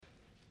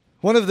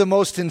One of the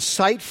most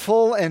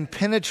insightful and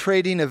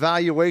penetrating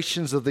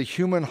evaluations of the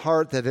human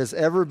heart that has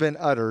ever been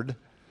uttered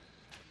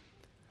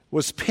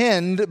was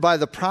penned by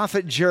the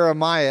prophet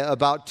Jeremiah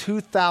about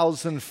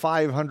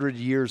 2,500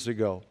 years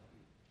ago.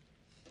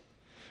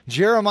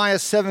 Jeremiah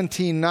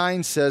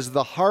 17:9 says,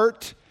 "The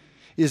heart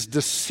is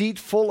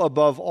deceitful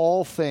above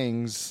all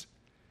things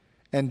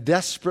and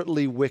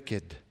desperately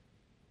wicked.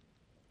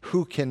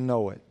 Who can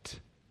know it?"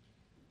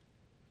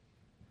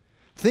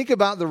 Think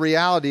about the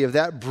reality of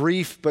that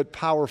brief but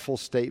powerful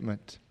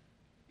statement.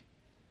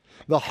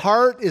 The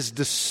heart is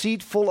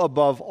deceitful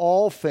above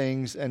all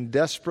things and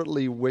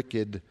desperately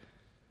wicked.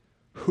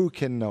 Who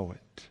can know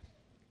it?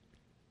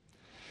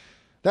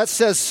 That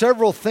says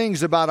several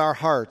things about our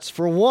hearts.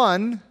 For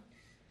one,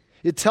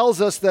 it tells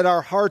us that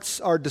our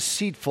hearts are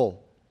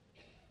deceitful.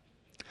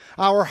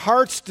 Our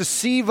hearts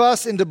deceive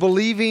us into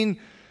believing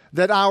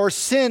that our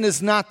sin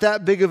is not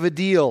that big of a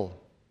deal.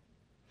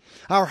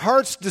 Our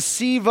hearts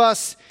deceive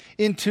us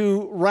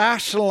into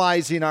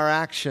rationalizing our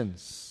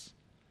actions.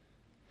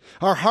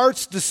 Our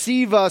hearts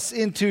deceive us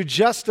into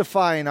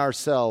justifying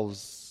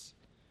ourselves.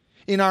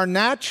 In our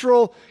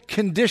natural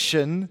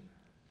condition,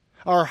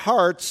 our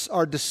hearts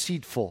are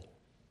deceitful.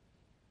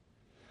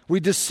 We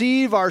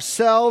deceive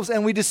ourselves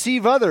and we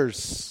deceive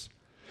others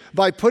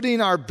by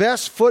putting our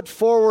best foot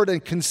forward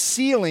and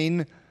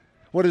concealing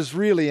what is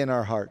really in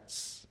our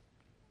hearts.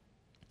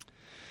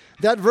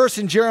 That verse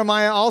in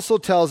Jeremiah also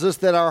tells us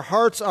that our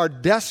hearts are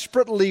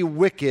desperately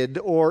wicked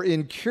or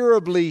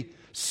incurably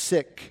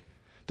sick,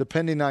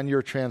 depending on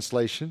your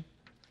translation.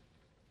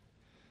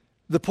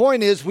 The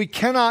point is, we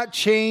cannot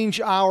change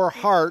our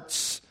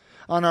hearts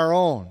on our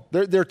own.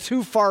 They're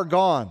too far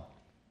gone.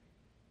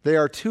 They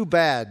are too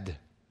bad.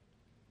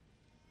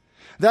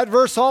 That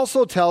verse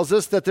also tells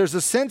us that there's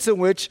a sense in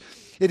which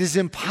it is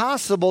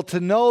impossible to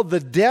know the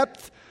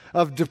depth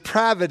of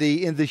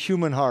depravity in the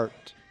human heart.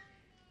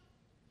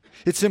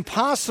 It's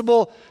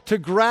impossible to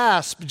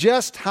grasp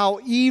just how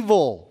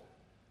evil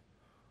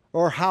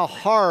or how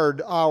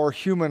hard our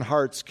human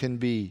hearts can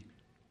be.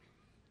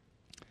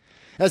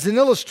 As an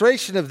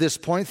illustration of this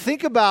point,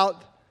 think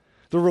about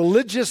the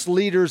religious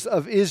leaders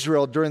of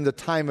Israel during the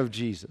time of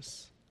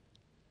Jesus.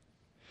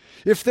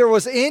 If there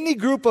was any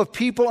group of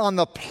people on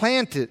the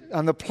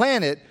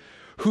planet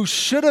who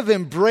should have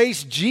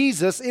embraced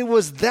Jesus, it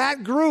was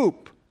that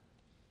group.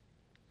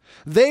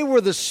 They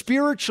were the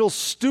spiritual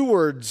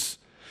stewards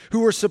who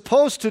were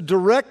supposed to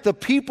direct the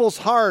people's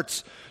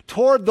hearts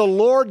toward the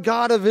Lord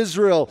God of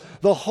Israel,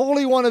 the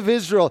Holy One of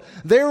Israel.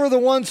 They were the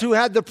ones who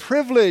had the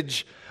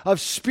privilege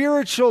of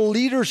spiritual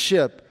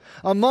leadership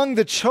among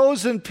the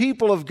chosen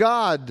people of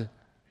God.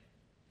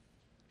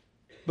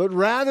 But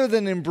rather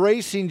than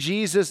embracing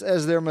Jesus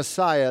as their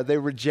Messiah, they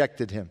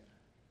rejected him.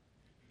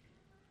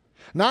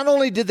 Not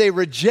only did they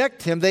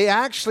reject him, they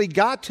actually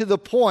got to the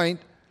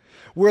point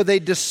where they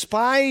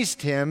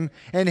despised him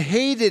and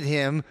hated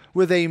him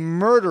with a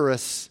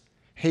murderous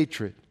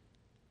hatred.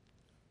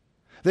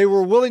 They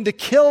were willing to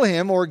kill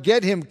him or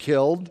get him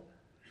killed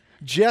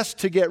just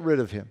to get rid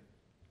of him.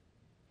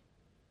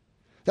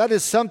 That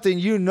is something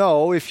you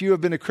know if you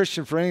have been a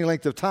Christian for any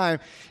length of time,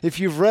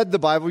 if you've read the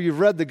Bible, you've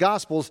read the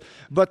Gospels,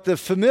 but the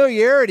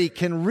familiarity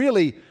can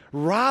really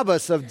rob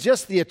us of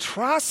just the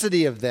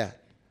atrocity of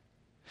that.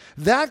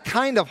 That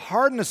kind of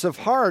hardness of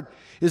heart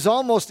is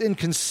almost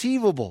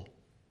inconceivable.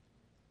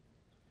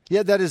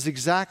 Yet that is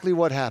exactly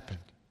what happened.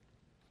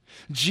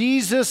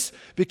 Jesus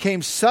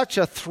became such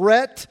a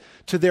threat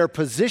to their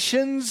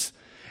positions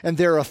and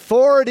their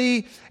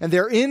authority and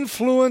their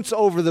influence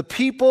over the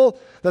people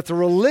that the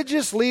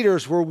religious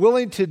leaders were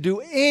willing to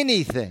do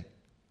anything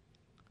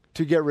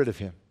to get rid of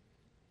him.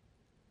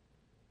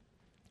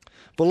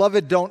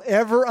 Beloved, don't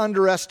ever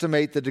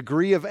underestimate the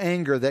degree of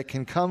anger that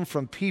can come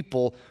from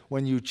people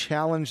when you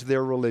challenge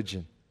their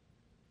religion.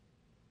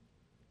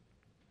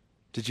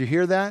 Did you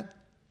hear that?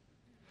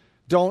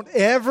 Don't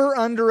ever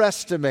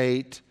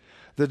underestimate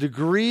the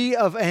degree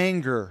of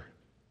anger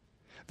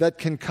that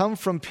can come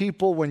from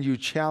people when you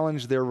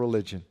challenge their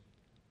religion.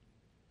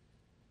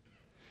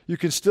 You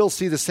can still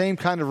see the same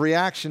kind of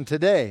reaction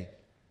today.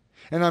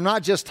 And I'm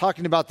not just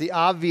talking about the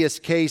obvious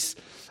case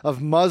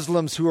of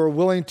Muslims who are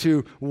willing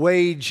to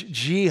wage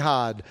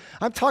jihad.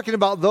 I'm talking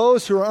about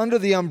those who are under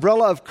the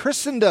umbrella of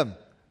Christendom.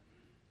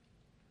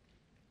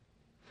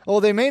 Oh,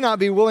 they may not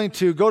be willing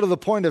to go to the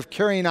point of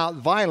carrying out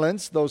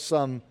violence, though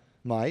some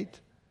might.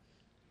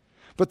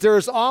 But there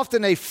is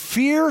often a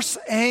fierce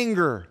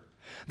anger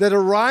that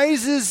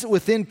arises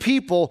within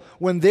people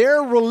when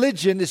their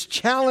religion is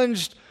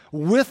challenged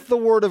with the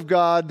Word of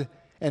God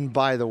and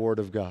by the Word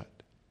of God.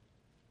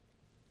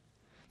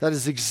 That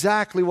is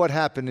exactly what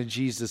happened in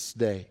Jesus'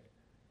 day.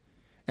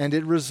 And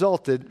it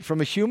resulted, from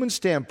a human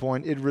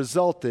standpoint, it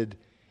resulted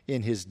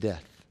in his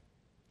death.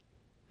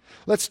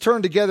 Let's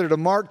turn together to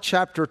Mark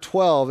chapter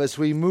 12 as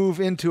we move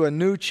into a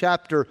new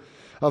chapter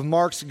of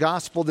Mark's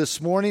gospel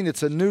this morning.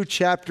 It's a new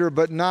chapter,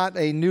 but not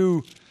a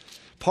new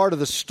part of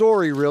the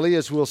story, really,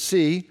 as we'll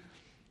see,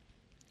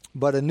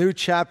 but a new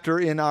chapter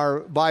in our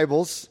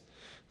Bibles,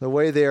 the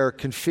way they are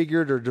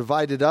configured or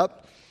divided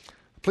up.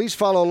 Please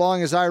follow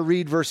along as I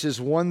read verses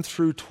 1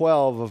 through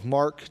 12 of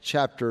Mark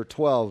chapter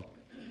 12.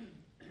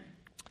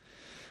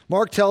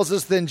 Mark tells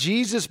us, "Then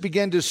Jesus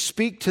began to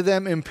speak to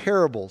them in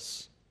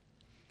parables.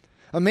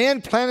 A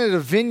man planted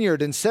a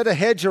vineyard and set a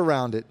hedge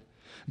around it,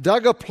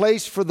 dug a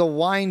place for the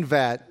wine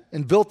vat,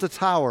 and built a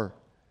tower.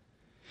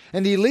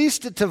 And he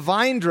leased it to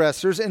vine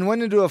dressers and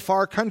went into a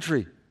far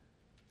country.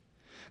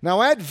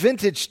 Now at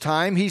vintage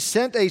time he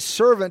sent a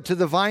servant to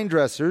the vine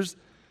dressers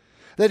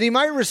that he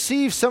might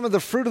receive some of the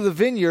fruit of the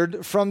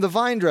vineyard from the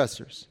vine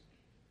dressers.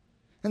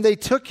 And they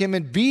took him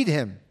and beat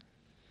him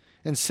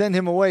and sent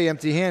him away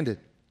empty-handed.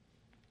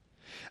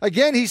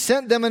 Again he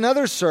sent them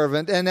another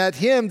servant, and at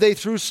him they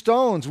threw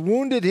stones,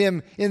 wounded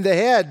him in the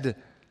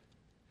head,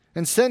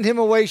 and sent him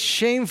away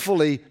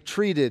shamefully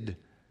treated.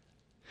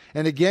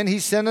 And again he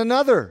sent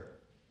another,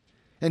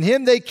 and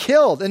him they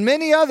killed, and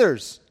many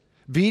others,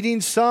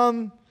 beating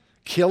some,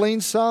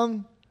 killing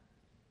some.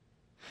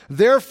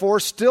 Therefore,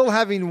 still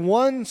having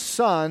one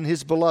son,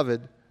 his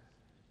beloved,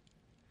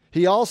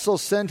 he also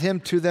sent him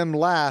to them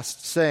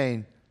last,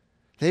 saying,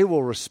 They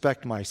will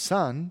respect my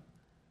son.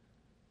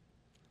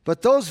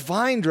 But those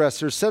vine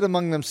dressers said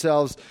among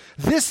themselves,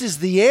 This is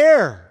the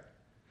heir.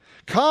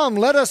 Come,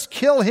 let us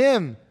kill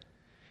him,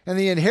 and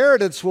the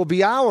inheritance will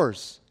be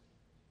ours.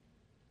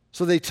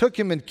 So they took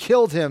him and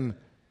killed him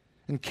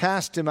and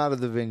cast him out of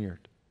the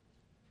vineyard.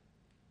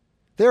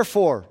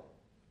 Therefore,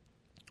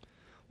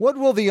 what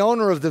will the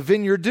owner of the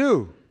vineyard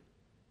do?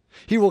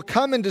 He will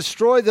come and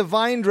destroy the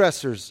vine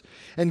dressers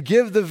and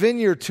give the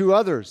vineyard to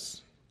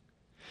others.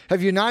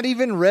 Have you not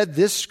even read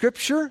this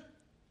scripture?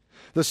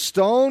 The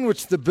stone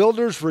which the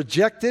builders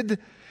rejected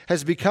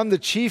has become the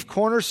chief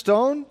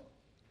cornerstone.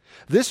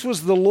 This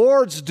was the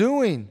Lord's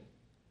doing,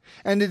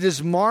 and it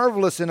is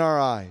marvelous in our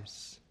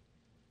eyes.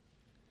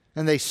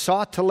 And they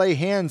sought to lay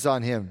hands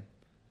on him,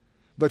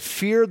 but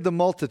feared the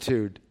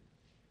multitude,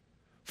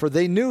 for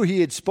they knew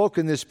he had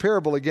spoken this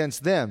parable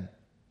against them.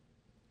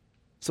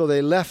 So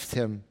they left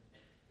him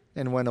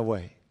and went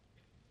away."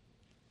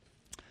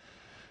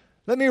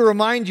 Let me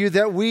remind you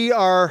that we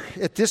are,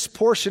 at this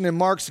portion in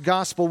Mark's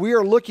gospel, we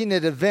are looking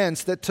at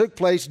events that took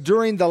place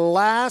during the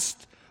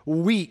last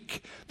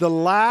week, the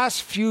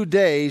last few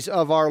days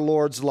of our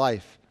Lord's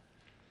life.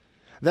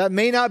 That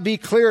may not be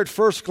clear at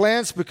first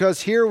glance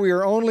because here we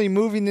are only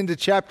moving into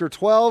chapter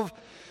 12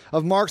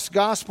 of Mark's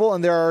gospel,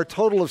 and there are a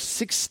total of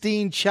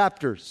 16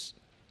 chapters.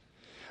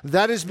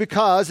 That is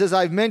because, as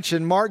I've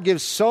mentioned, Mark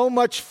gives so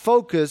much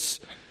focus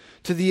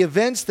to the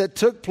events that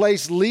took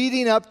place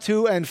leading up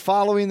to and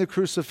following the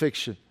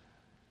crucifixion.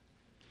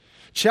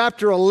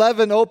 Chapter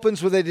 11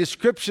 opens with a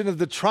description of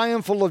the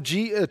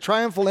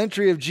triumphal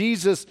entry of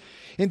Jesus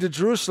into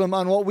Jerusalem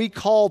on what we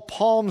call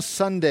Palm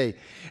Sunday.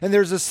 And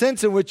there's a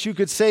sense in which you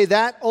could say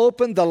that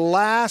opened the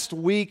last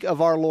week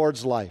of our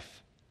Lord's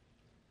life.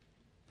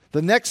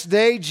 The next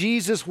day,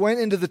 Jesus went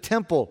into the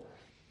temple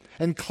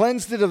and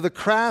cleansed it of the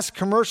crass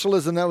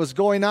commercialism that was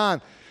going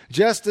on,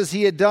 just as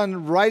he had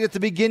done right at the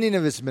beginning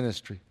of his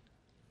ministry.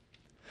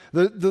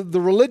 The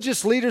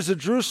religious leaders of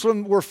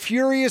Jerusalem were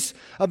furious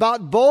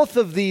about both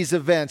of these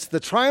events,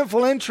 the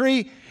triumphal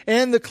entry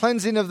and the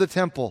cleansing of the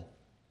temple.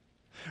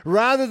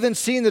 Rather than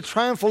seeing the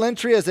triumphal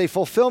entry as a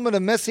fulfillment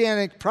of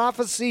messianic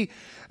prophecy,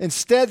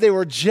 instead they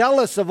were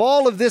jealous of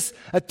all of this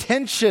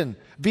attention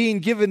being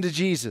given to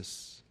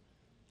Jesus.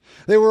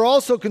 They were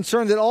also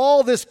concerned that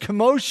all this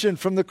commotion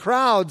from the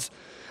crowds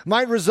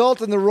might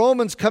result in the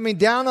Romans coming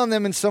down on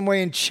them in some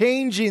way and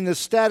changing the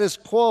status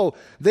quo.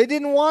 They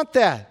didn't want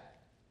that,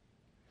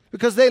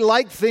 because they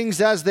liked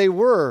things as they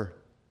were.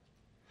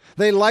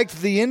 They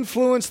liked the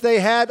influence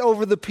they had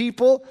over the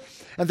people,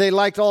 and they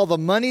liked all the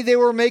money they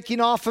were making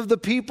off of the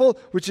people,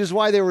 which is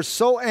why they were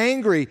so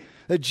angry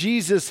that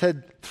Jesus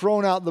had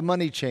thrown out the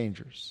money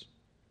changers.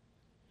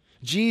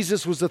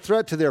 Jesus was a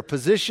threat to their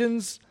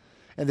positions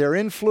and their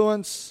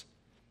influence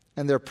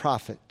and their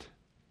profit.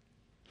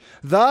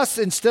 Thus,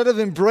 instead of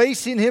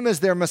embracing him as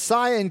their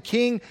Messiah and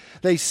King,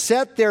 they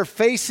set their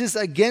faces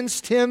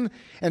against him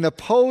and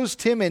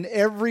opposed him in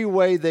every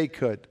way they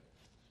could.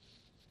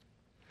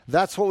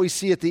 That's what we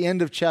see at the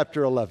end of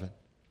chapter 11.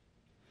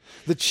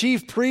 The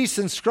chief priests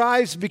and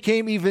scribes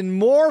became even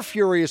more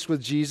furious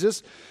with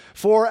Jesus,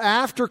 for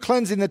after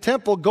cleansing the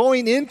temple,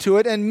 going into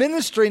it and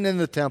ministering in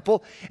the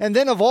temple, and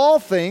then of all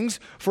things,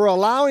 for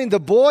allowing the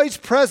boys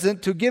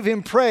present to give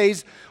him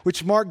praise,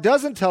 which Mark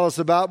doesn't tell us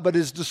about, but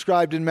is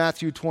described in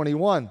Matthew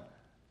 21.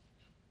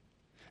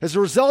 As a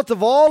result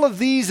of all of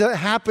these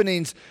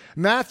happenings,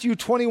 Matthew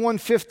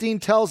 21:15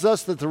 tells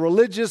us that the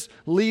religious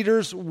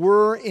leaders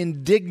were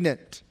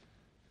indignant.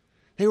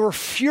 They were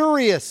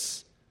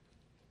furious.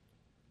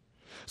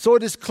 So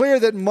it is clear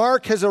that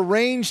Mark has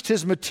arranged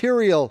his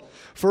material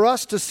for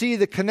us to see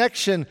the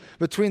connection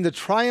between the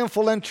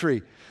triumphal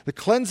entry, the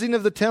cleansing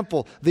of the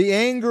temple, the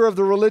anger of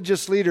the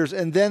religious leaders,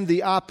 and then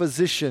the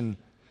opposition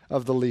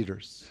of the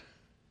leaders.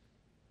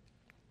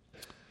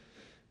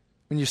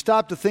 When you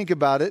stop to think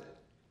about it,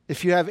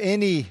 if you have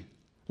any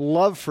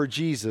love for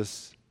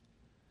Jesus,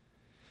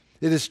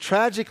 it is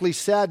tragically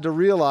sad to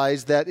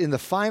realize that in the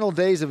final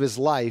days of his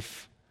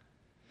life,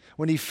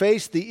 when he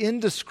faced the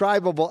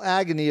indescribable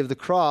agony of the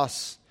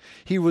cross,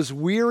 he was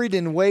wearied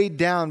and weighed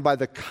down by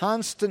the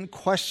constant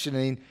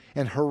questioning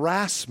and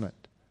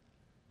harassment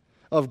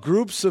of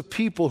groups of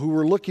people who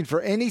were looking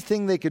for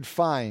anything they could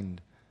find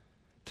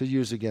to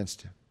use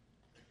against him.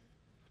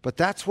 But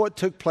that's what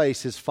took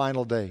place his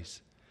final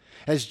days.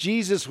 As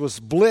Jesus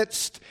was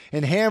blitzed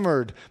and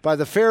hammered by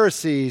the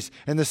Pharisees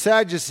and the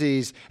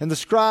Sadducees and the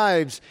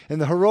scribes and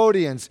the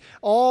Herodians,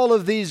 all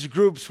of these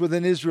groups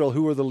within Israel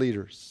who were the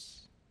leaders.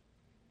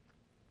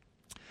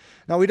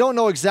 Now, we don't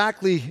know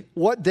exactly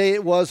what day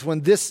it was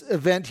when this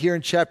event here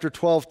in chapter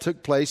 12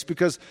 took place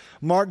because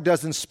Mark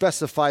doesn't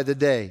specify the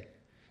day.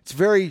 It's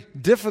very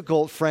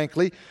difficult,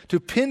 frankly,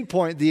 to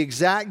pinpoint the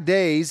exact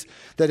days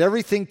that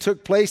everything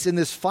took place in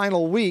this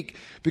final week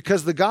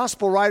because the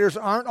gospel writers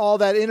aren't all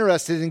that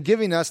interested in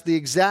giving us the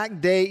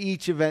exact day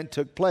each event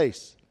took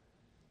place.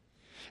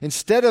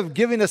 Instead of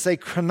giving us a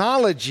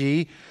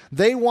chronology,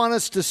 they want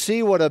us to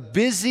see what a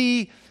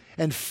busy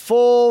and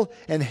full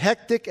and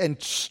hectic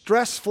and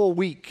stressful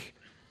week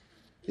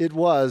it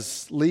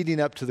was leading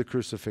up to the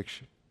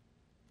crucifixion.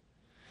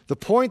 The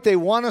point they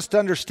want us to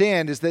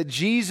understand is that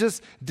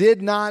Jesus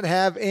did not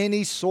have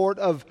any sort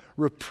of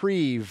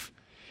reprieve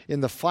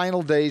in the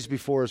final days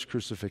before his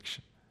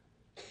crucifixion.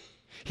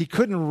 He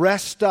couldn't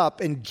rest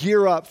up and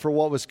gear up for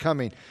what was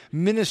coming.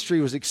 Ministry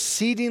was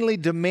exceedingly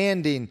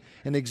demanding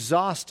and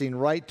exhausting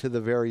right to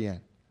the very end.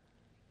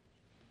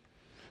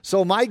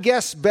 So my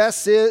best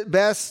guess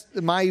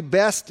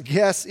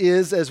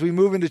is, as we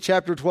move into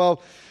chapter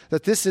 12,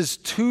 that this is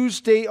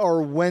Tuesday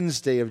or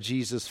Wednesday of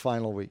Jesus'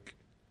 final week.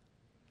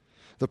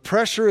 The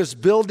pressure is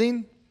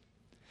building.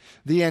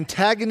 The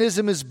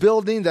antagonism is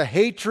building. The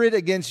hatred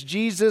against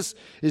Jesus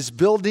is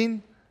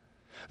building.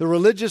 The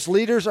religious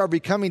leaders are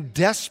becoming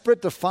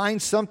desperate to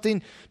find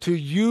something to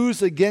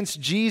use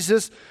against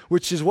Jesus,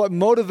 which is what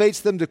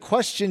motivates them to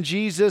question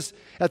Jesus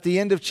at the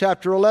end of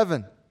chapter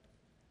 11.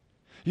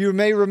 You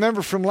may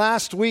remember from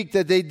last week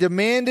that they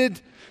demanded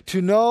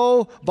to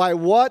know by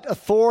what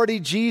authority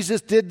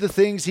Jesus did the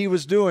things he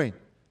was doing.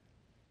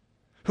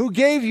 Who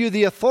gave you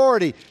the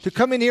authority to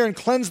come in here and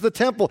cleanse the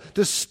temple,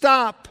 to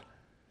stop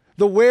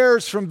the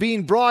wares from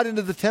being brought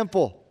into the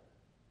temple?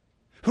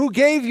 Who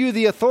gave you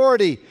the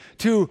authority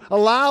to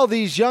allow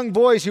these young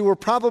boys who were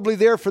probably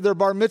there for their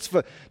bar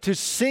mitzvah to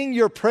sing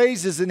your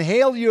praises and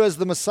hail you as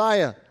the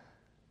Messiah?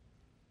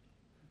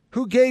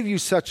 Who gave you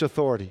such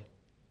authority?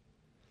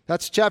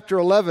 That's chapter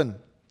 11,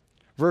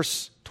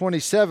 verse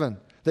 27.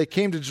 They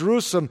came to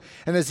Jerusalem,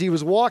 and as he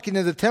was walking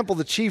in the temple,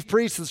 the chief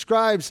priests, the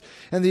scribes,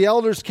 and the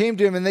elders came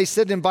to him, and they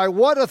said to him, "By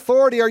what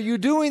authority are you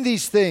doing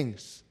these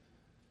things?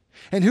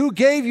 And who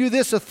gave you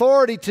this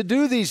authority to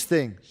do these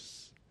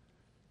things?"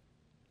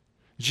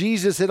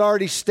 Jesus had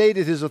already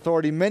stated his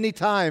authority many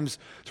times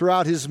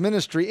throughout his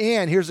ministry,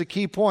 and here's a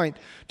key point,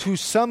 to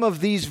some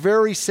of these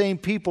very same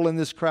people in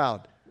this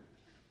crowd.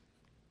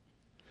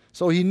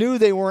 So he knew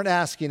they weren't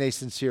asking a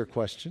sincere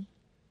question.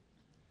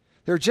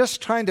 They're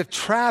just trying to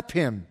trap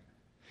him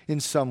in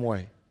some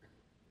way.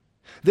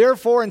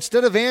 Therefore,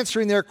 instead of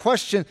answering their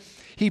question,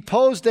 he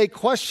posed a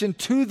question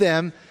to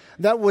them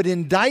that would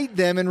indict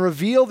them and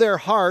reveal their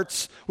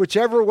hearts,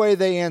 whichever way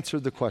they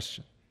answered the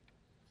question.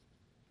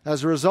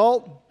 As a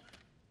result,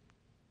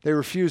 they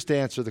refused to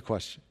answer the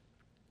question.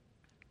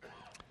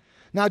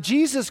 Now,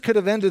 Jesus could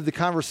have ended the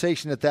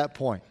conversation at that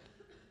point.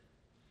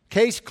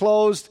 Case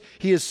closed.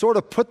 He has sort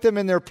of put them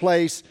in their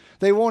place.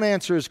 They won't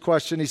answer his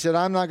question. He said,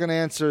 "I'm not going to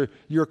answer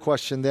your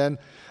question then."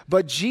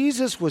 But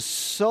Jesus was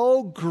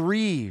so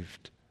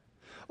grieved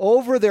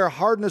over their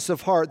hardness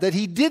of heart that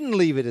he didn't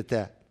leave it at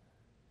that.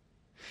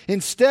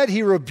 Instead,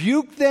 he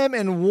rebuked them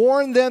and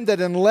warned them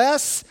that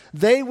unless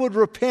they would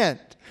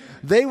repent,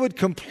 they would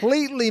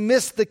completely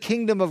miss the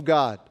kingdom of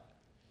God.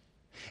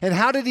 And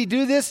how did he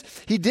do this?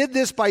 He did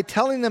this by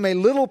telling them a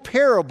little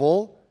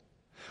parable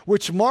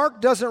which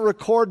Mark doesn't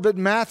record, but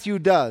Matthew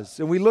does.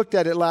 And we looked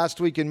at it last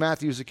week in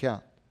Matthew's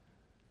account.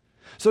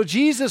 So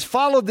Jesus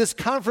followed this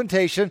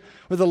confrontation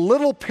with a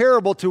little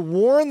parable to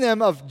warn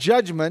them of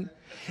judgment.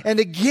 And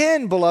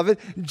again, beloved,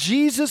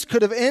 Jesus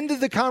could have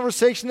ended the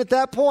conversation at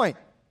that point.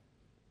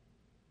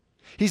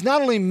 He's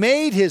not only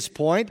made his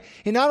point,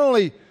 he not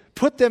only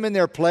put them in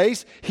their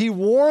place, he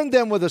warned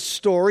them with a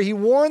story, he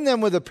warned them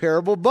with a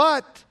parable,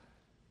 but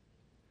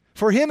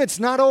for him it's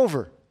not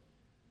over.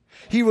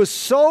 He was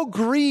so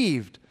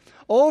grieved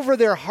over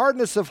their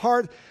hardness of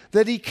heart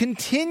that he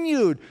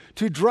continued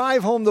to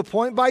drive home the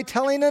point by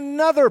telling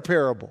another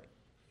parable.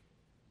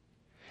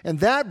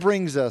 And that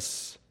brings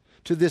us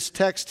to this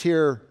text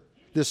here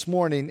this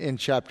morning in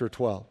chapter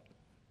 12.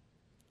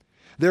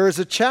 There is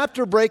a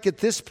chapter break at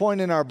this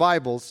point in our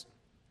Bibles,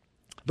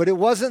 but it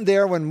wasn't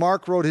there when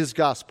Mark wrote his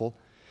gospel.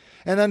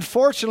 And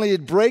unfortunately,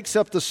 it breaks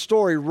up the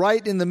story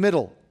right in the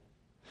middle.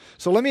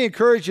 So let me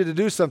encourage you to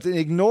do something.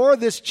 Ignore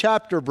this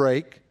chapter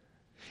break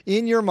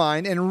in your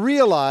mind and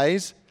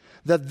realize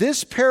that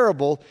this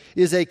parable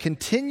is a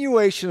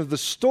continuation of the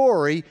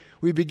story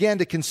we began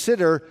to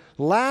consider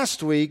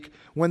last week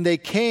when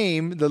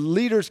the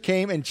leaders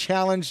came and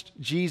challenged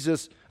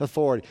Jesus'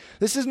 authority.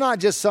 This is not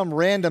just some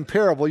random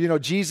parable.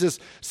 Jesus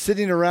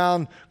sitting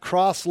around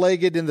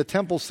cross-legged in the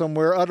temple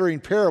somewhere uttering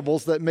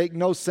parables that make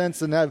no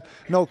sense and have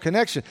no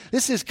connection.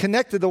 This is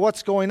connected to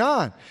what's going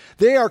on.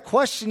 They are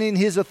questioning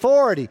his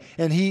authority,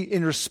 and he,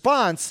 in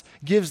response,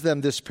 gives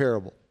them this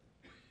parable.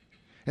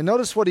 And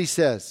notice what he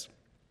says.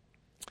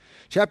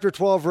 Chapter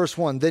 12, verse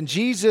 1. Then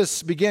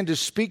Jesus began to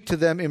speak to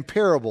them in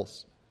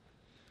parables.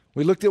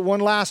 We looked at one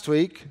last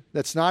week.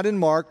 That's not in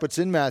Mark, but it's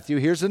in Matthew.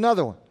 Here's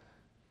another one.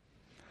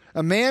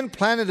 A man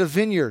planted a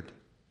vineyard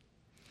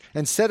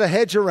and set a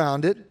hedge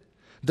around it,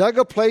 dug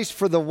a place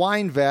for the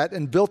wine vat,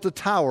 and built a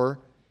tower,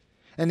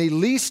 and he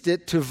leased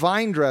it to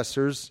vine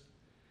dressers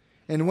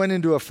and went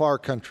into a far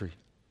country.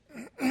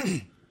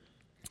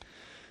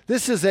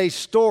 This is a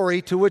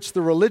story to which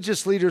the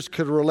religious leaders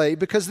could relate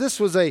because this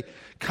was a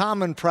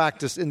common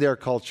practice in their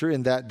culture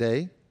in that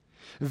day.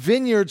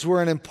 Vineyards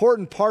were an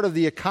important part of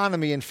the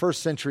economy in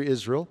first century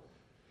Israel.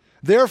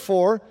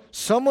 Therefore,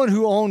 someone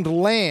who owned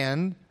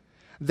land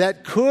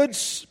that could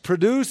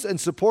produce and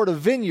support a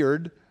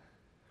vineyard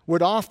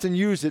would often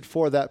use it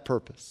for that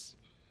purpose.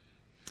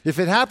 If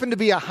it happened to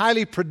be a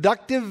highly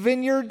productive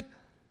vineyard,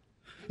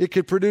 it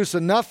could produce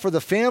enough for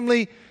the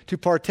family to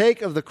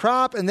partake of the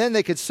crop, and then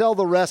they could sell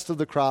the rest of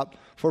the crop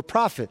for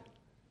profit.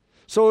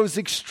 So it was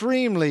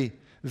extremely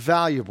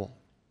valuable.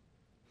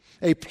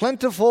 A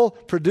plentiful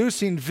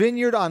producing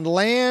vineyard on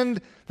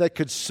land that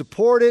could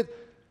support it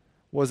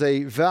was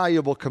a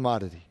valuable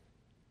commodity.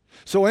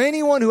 So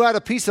anyone who had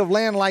a piece of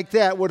land like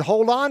that would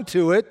hold on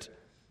to it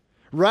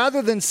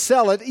rather than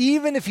sell it,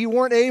 even if he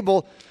weren't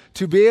able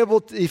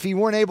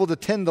to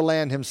tend the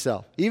land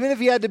himself. Even if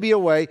he had to be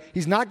away,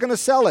 he's not going to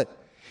sell it.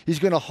 He's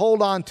going to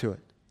hold on to it.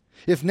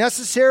 If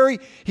necessary,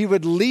 he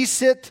would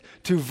lease it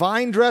to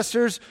vine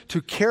dressers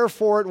to care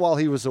for it while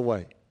he was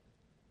away.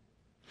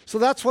 So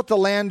that's what the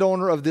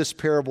landowner of this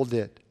parable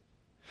did.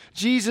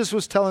 Jesus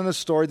was telling a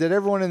story that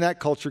everyone in that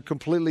culture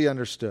completely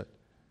understood.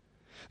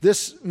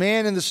 This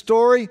man in the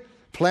story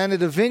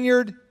planted a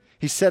vineyard,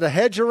 he set a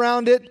hedge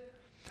around it,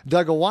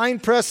 dug a wine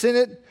press in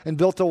it, and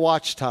built a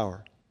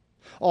watchtower.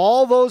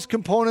 All those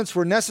components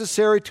were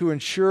necessary to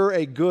ensure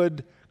a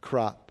good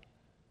crop.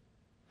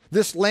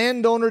 This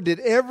landowner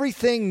did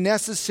everything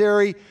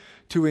necessary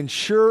to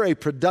ensure a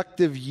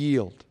productive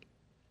yield.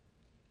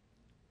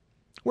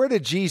 Where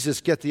did Jesus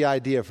get the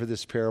idea for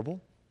this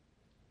parable?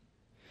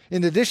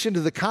 In addition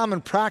to the common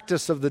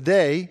practice of the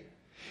day,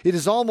 it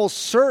is almost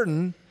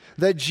certain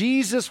that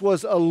Jesus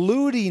was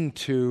alluding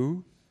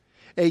to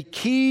a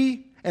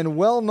key and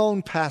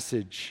well-known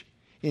passage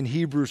in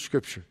Hebrew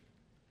Scripture.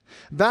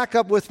 Back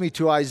up with me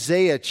to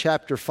Isaiah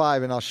chapter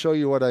 5, and I'll show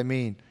you what I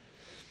mean.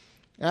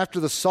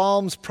 After the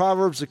Psalms,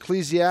 Proverbs,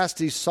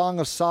 Ecclesiastes, Song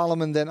of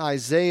Solomon, then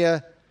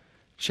Isaiah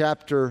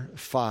chapter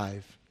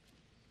 5.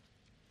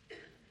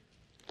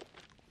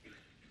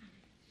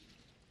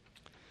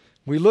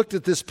 We looked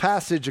at this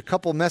passage a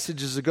couple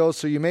messages ago,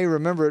 so you may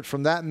remember it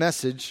from that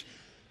message.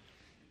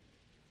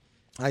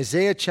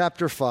 Isaiah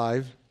chapter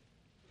 5,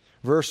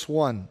 verse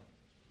 1.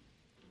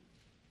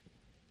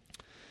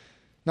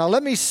 Now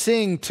let me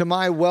sing to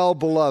my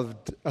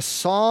well-beloved a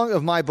song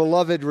of my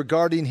beloved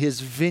regarding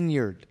his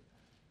vineyard.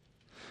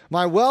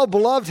 My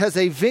well-beloved has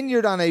a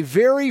vineyard on a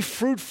very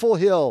fruitful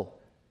hill.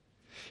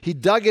 He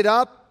dug it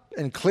up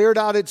and cleared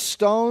out its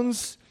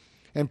stones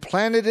and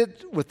planted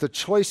it with the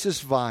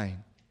choicest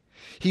vine.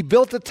 He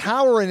built a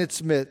tower in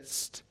its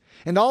midst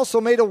and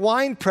also made a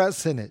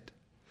winepress in it.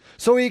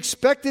 So he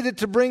expected it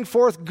to bring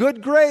forth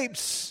good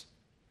grapes,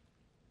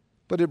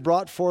 but it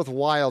brought forth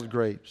wild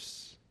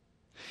grapes.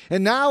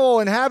 And now, O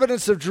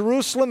inhabitants of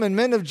Jerusalem and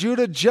men of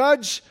Judah,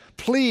 judge,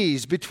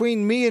 please,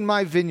 between me and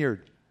my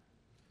vineyard.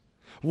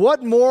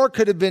 What more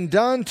could have been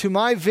done to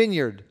my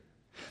vineyard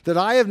that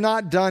I have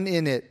not done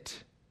in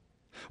it?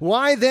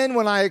 Why then,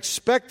 when I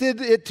expected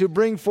it to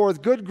bring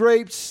forth good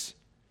grapes,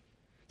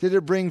 did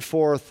it bring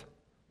forth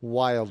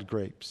wild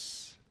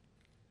grapes?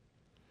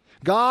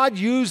 God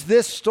used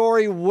this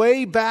story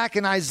way back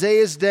in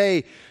Isaiah's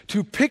day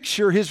to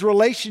picture his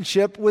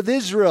relationship with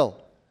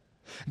Israel.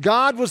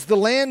 God was the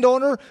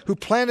landowner who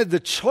planted the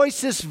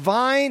choicest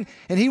vine,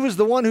 and he was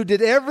the one who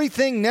did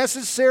everything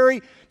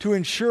necessary to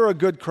ensure a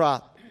good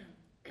crop.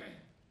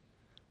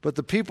 But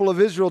the people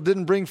of Israel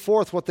didn't bring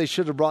forth what they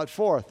should have brought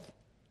forth.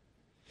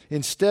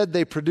 Instead,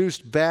 they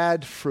produced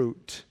bad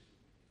fruit.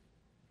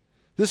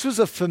 This was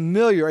a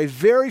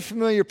very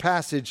familiar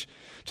passage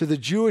to the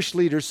Jewish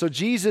leaders, so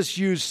Jesus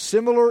used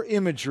similar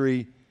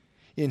imagery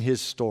in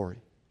his story.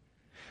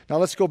 Now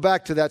let's go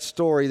back to that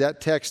story,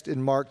 that text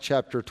in Mark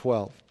chapter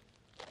 12.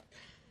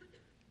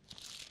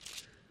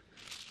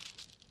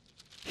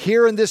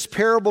 Here in this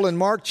parable in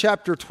Mark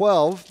chapter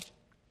 12,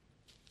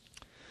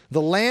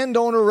 the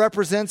landowner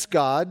represents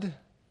God,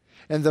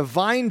 and the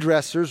vine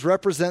dressers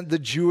represent the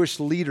Jewish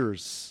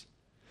leaders.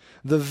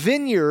 The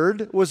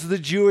vineyard was the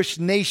Jewish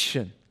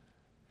nation.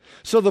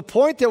 So the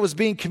point that was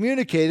being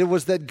communicated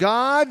was that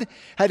God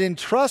had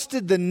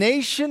entrusted the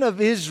nation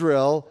of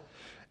Israel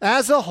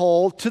as a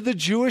whole to the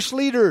Jewish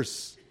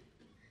leaders.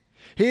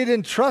 He had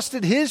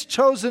entrusted his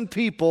chosen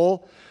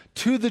people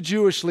to the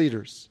Jewish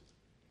leaders.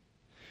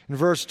 In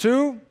verse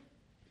 2,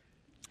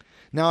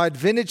 now at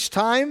vintage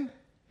time,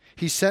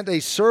 he sent a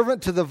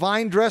servant to the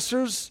vine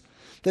dressers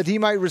that he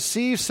might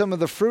receive some of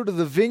the fruit of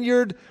the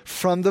vineyard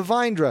from the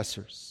vine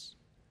dressers.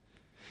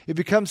 It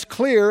becomes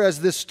clear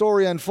as this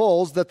story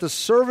unfolds that the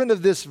servant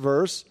of this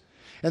verse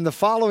and the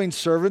following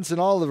servants in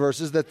all the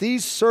verses, that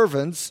these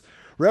servants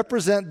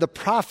represent the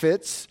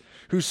prophets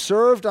who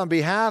served on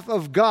behalf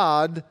of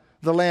God,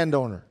 the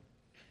landowner.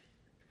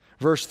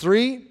 Verse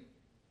 3,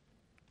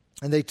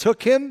 and they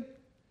took him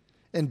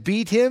and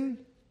beat him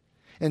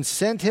and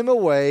sent him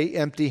away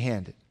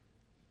empty-handed.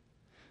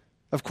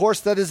 Of course,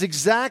 that is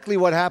exactly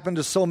what happened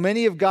to so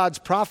many of God's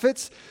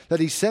prophets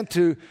that he sent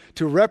to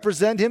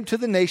represent him to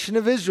the nation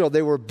of Israel.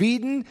 They were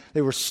beaten,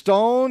 they were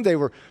stoned, they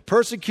were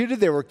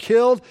persecuted, they were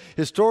killed.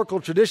 Historical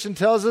tradition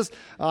tells us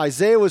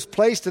Isaiah was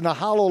placed in a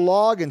hollow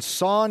log and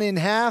sawn in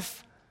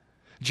half.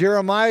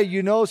 Jeremiah,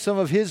 you know some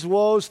of his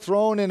woes,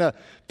 thrown in a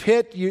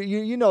pit.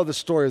 You know the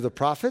story of the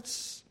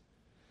prophets.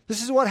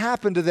 This is what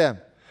happened to them.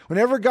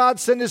 Whenever God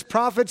sent his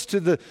prophets to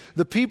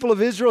the people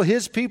of Israel,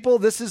 his people,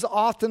 this is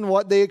often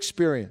what they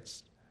experienced.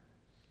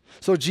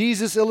 So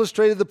Jesus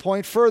illustrated the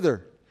point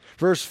further.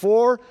 Verse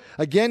 4,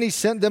 again he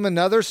sent them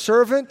another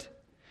servant,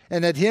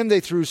 and at him they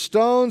threw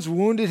stones,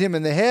 wounded him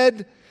in the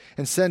head,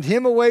 and sent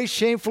him away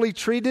shamefully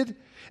treated.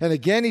 And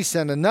again he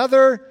sent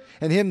another,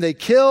 and him they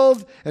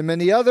killed, and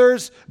many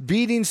others,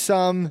 beating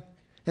some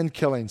and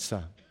killing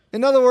some.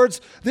 In other words,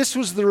 this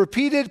was the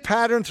repeated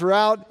pattern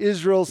throughout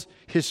Israel's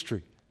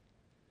history.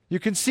 You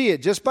can see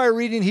it just by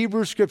reading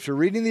Hebrew Scripture,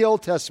 reading the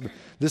Old Testament.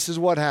 This is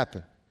what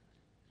happened.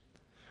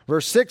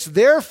 Verse 6,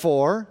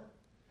 therefore,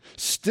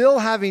 still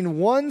having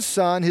one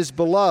son, his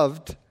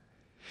beloved,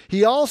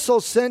 he also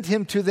sent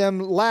him to them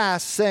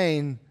last,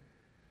 saying,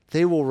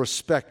 they will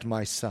respect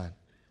my son.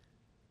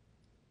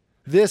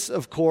 This,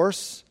 of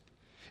course,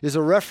 is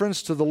a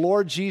reference to the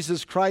Lord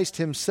Jesus Christ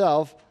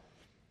himself,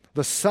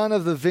 the son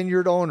of the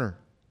vineyard owner.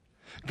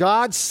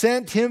 God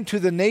sent him to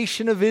the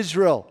nation of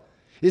Israel.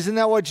 Isn't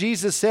that what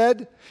Jesus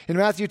said? In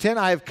Matthew 10,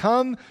 I have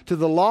come to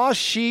the lost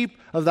sheep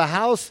of the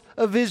house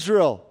of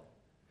Israel.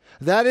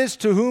 That is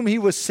to whom he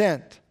was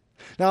sent.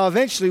 Now,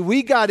 eventually,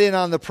 we got in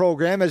on the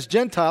program as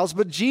Gentiles,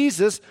 but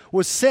Jesus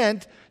was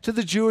sent to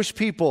the Jewish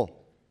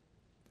people.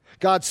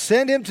 God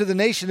sent him to the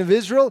nation of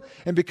Israel,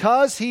 and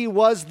because he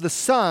was the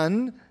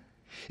son,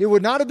 it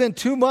would not have been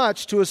too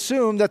much to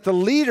assume that the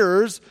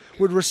leaders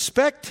would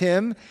respect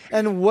him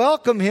and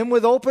welcome him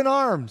with open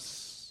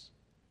arms.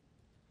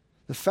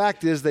 The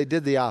fact is, they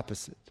did the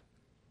opposite.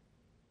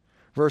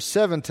 Verse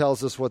 7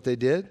 tells us what they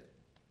did.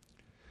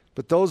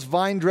 But those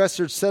vine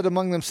dressers said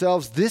among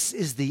themselves, this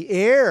is the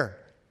heir.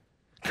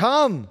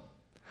 Come,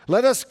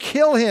 let us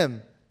kill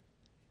him,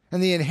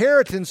 and the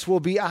inheritance will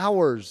be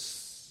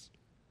ours.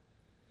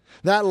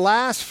 That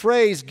last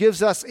phrase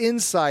gives us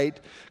insight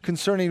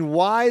concerning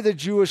why the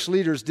Jewish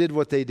leaders did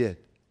what they did.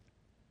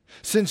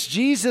 Since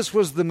Jesus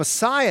was the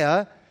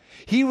Messiah,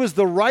 he was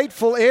the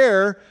rightful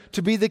heir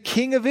to be the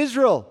king of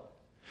Israel,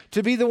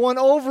 to be the one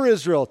over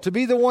Israel, to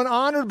be the one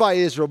honored by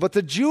Israel. But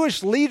the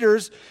Jewish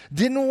leaders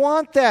didn't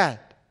want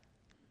that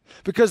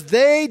because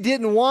they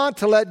didn't want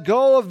to let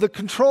go of the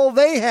control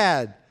they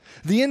had,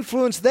 the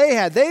influence they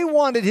had. They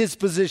wanted his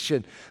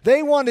position.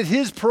 They wanted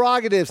his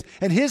prerogatives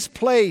and his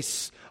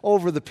place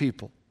over the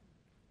people.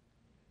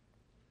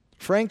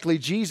 Frankly,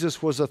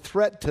 Jesus was a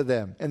threat to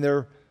them and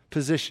their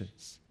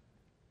positions.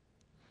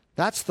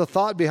 That's the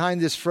thought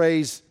behind this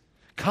phrase,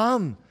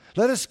 come,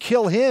 let us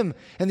kill him,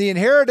 and the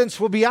inheritance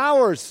will be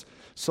ours.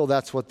 So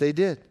that's what they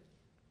did.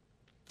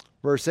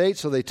 Verse 8,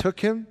 so they took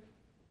him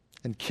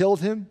and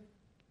killed him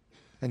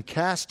and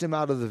cast him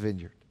out of the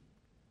vineyard.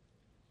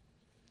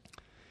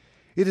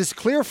 It is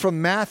clear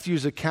from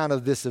Matthew's account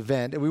of this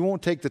event, and we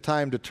won't take the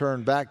time to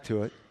turn back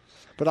to it,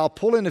 but I'll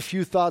pull in a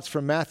few thoughts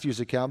from Matthew's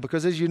account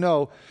because, as you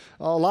know,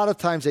 a lot of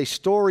times a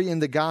story in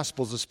the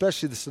Gospels,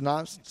 especially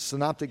the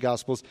Synoptic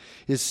Gospels,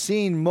 is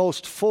seen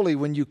most fully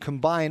when you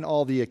combine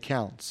all the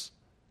accounts.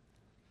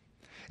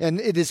 And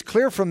it is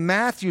clear from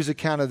Matthew's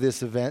account of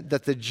this event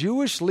that the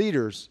Jewish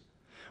leaders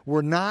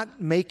were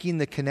not making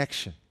the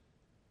connection.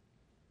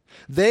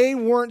 They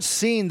weren't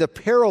seeing the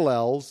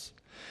parallels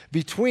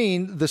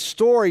between the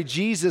story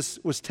Jesus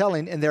was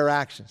telling and their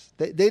actions.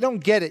 They don't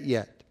get it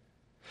yet.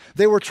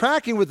 They were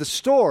tracking with the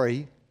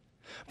story,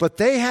 but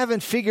they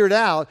haven't figured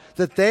out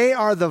that they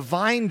are the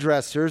vine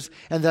dressers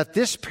and that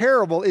this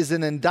parable is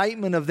an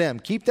indictment of them.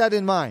 Keep that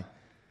in mind.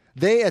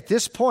 They, at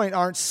this point,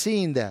 aren't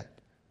seeing that.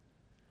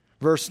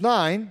 Verse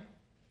 9,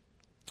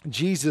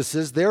 Jesus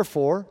says,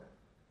 therefore,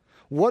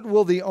 what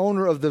will the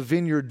owner of the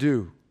vineyard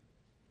do?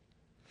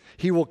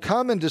 He will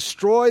come and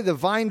destroy the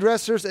vine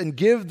dressers and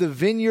give the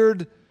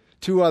vineyard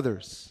to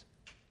others.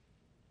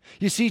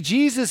 You see,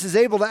 Jesus is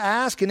able to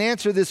ask and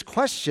answer this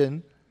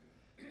question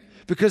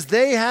because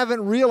they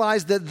haven't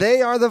realized that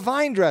they are the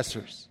vine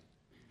dressers.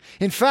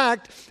 In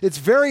fact, it's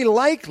very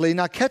likely,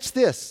 now catch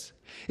this,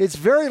 it's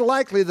very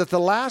likely that the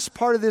last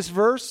part of this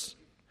verse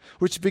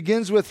which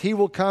begins with, he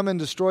will come and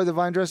destroy the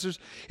vine dressers,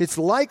 it's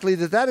likely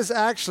that that is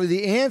actually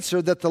the answer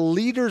that the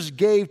leaders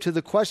gave to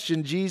the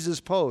question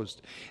Jesus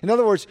posed. In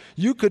other words,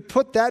 you could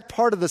put that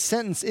part of the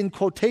sentence in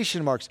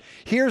quotation marks.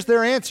 Here's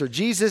their answer.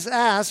 Jesus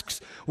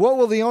asks, what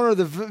will the owner of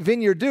the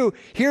vineyard do?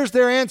 Here's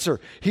their answer.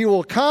 He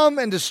will come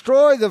and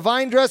destroy the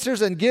vine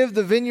dressers and give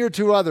the vineyard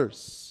to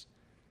others.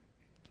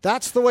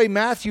 That's the way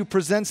Matthew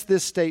presents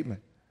this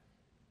statement.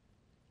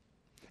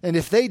 And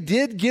if they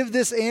did give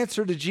this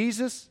answer to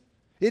Jesus,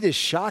 it is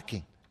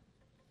shocking.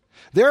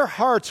 Their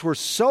hearts were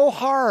so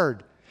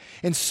hard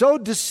and so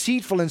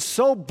deceitful and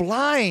so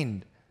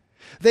blind,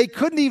 they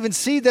couldn't even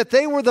see that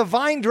they were the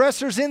vine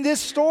dressers in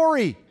this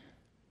story.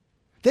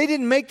 They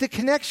didn't make the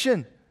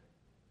connection.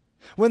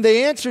 When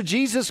they answered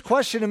Jesus'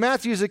 question in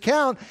Matthew's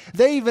account,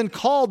 they even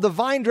called the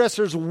vine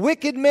dressers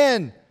wicked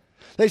men.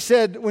 They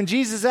said, when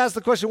Jesus asked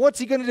the question, what's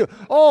he going to do?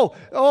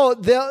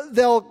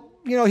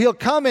 He'll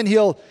come and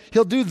he'll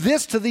do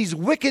this to these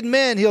wicked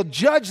men. He'll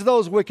judge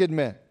those wicked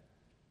men.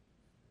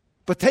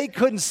 But they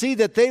couldn't see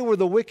that they were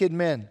the wicked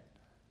men.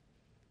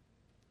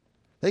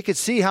 They could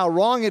see how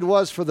wrong it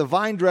was for the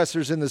vine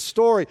dressers in the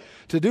story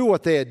to do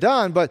what they had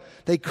done, but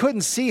they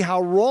couldn't see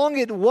how wrong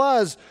it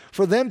was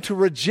for them to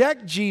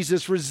reject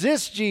Jesus,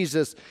 resist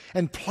Jesus,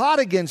 and plot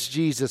against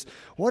Jesus.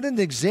 What an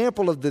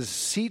example of the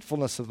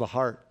deceitfulness of the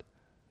heart.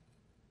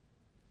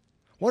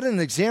 What an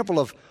example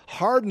of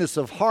hardness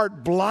of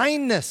heart,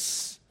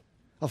 blindness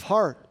of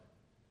heart.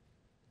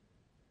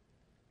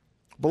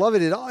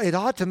 Beloved, it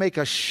ought to make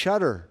us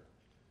shudder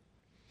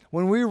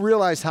when we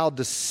realize how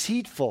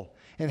deceitful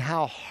and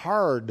how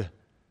hard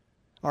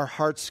our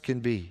hearts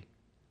can be.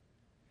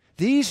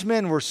 These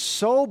men were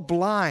so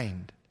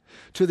blind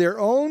to their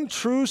own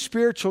true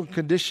spiritual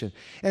condition.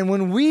 And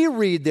when we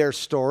read their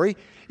story,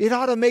 it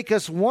ought to make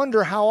us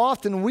wonder how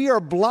often we are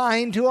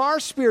blind to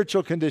our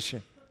spiritual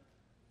condition.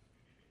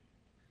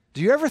 Do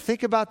you ever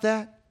think about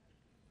that?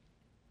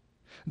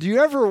 Do you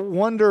ever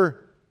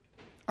wonder,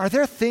 are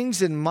there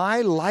things in my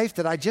life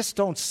that I just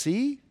don't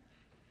see?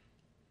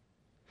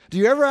 Do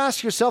you ever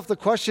ask yourself the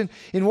question,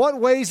 in what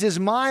ways is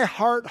my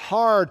heart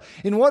hard?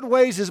 In what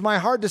ways is my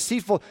heart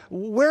deceitful?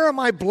 Where am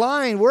I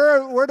blind?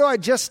 Where do I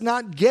just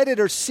not get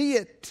it or see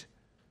it?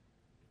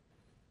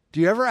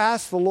 Do you ever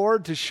ask the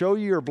Lord to show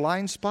you your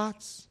blind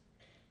spots?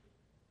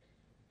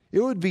 It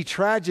would be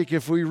tragic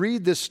if we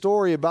read this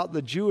story about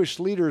the Jewish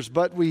leaders,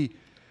 but we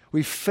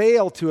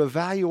fail to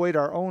evaluate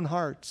our own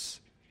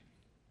hearts.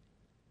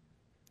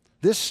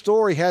 This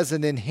story has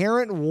an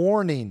inherent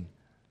warning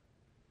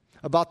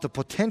about the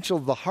potential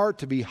of the heart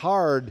to be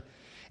hard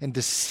and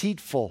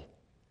deceitful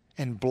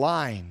and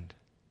blind.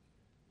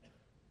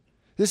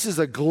 This is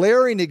a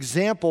glaring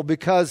example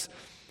because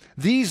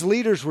these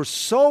leaders were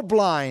so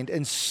blind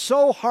and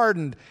so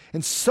hardened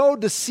and so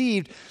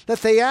deceived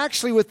that they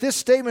actually, with this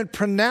statement,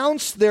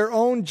 pronounced their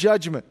own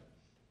judgment.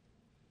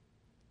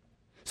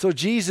 So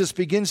Jesus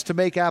begins to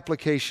make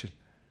application.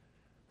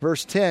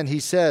 Verse 10, he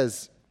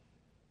says,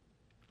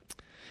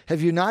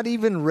 have you not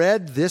even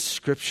read this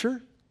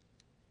scripture?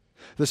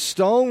 The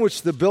stone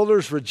which the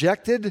builders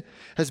rejected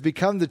has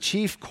become the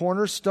chief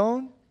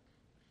cornerstone.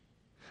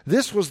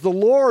 This was the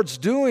Lord's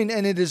doing,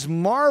 and it is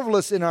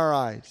marvelous in our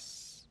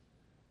eyes.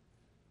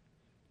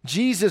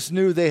 Jesus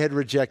knew they had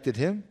rejected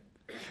him.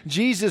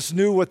 Jesus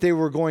knew what they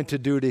were going to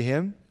do to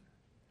him.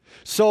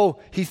 So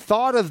he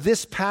thought of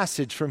this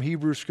passage from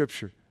Hebrew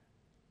Scripture.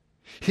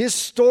 His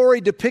story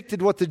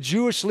depicted what the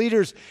Jewish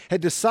leaders had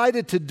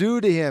decided to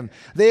do to him.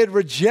 They had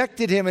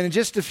rejected him, and in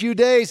just a few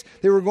days,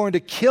 they were going to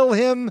kill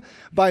him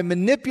by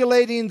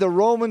manipulating the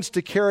Romans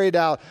to carry it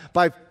out,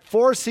 by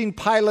forcing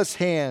Pilate's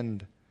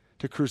hand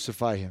to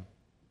crucify him.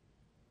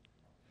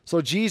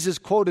 So Jesus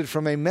quoted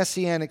from a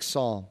messianic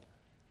psalm.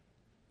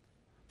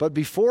 But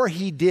before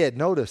he did,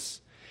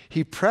 notice,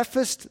 he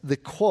prefaced the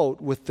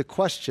quote with the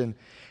question,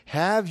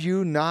 have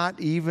you not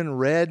even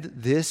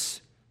read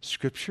this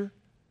scripture?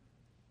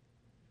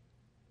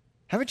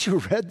 Haven't you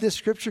read this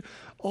scripture?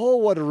 Oh,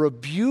 what a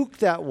rebuke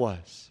that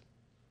was.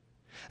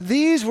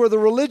 These were the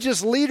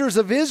religious leaders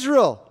of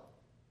Israel,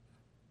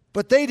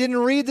 but they didn't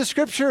read the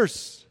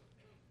scriptures.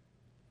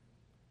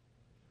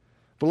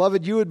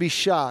 Beloved, you would be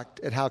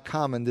shocked at how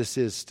common this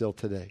is still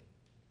today.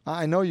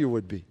 I know you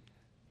would be.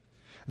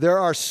 There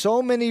are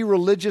so many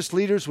religious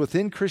leaders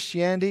within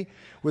Christianity,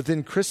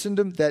 within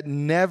Christendom, that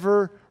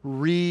never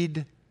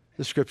read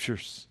the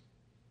scriptures.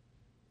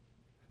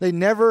 They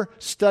never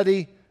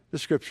study the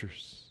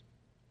scriptures.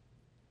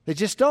 They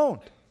just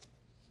don't.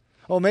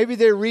 Oh, maybe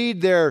they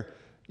read their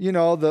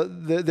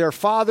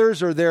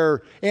fathers or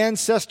their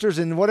ancestors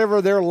and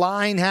whatever their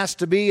line has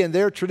to be and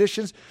their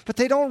traditions, but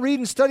they don't read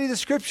and study the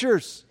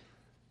scriptures.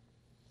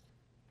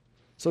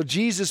 So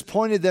Jesus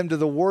pointed them to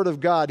the Word of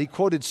God. He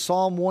quoted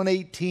Psalm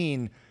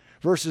 118,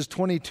 verses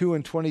 22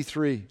 and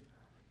 23.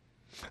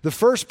 The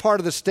first part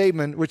of the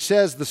statement, which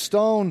says the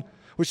stone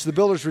which the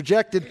builders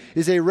rejected,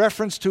 is a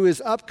reference to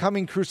his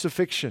upcoming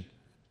crucifixion.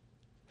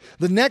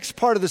 The next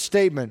part of the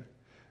statement,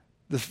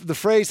 the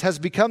phrase has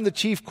become the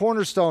chief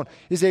cornerstone,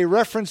 is a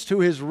reference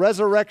to his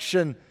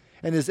resurrection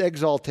and his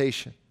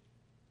exaltation.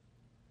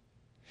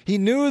 He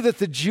knew that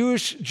the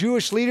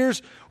Jewish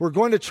leaders were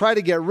going to try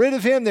to get rid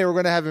of him. They were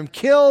going to have him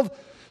killed.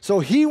 So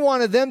he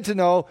wanted them to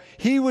know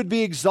he would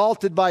be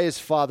exalted by his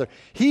Father.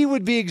 He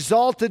would be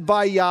exalted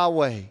by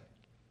Yahweh.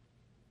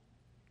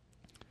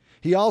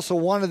 He also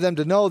wanted them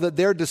to know that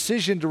their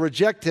decision to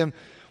reject him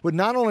would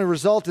not only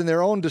result in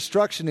their own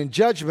destruction and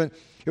judgment,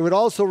 it would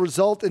also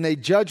result in a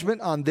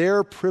judgment on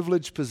their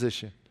privileged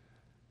position.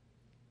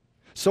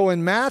 So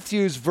in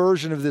Matthew's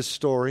version of this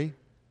story,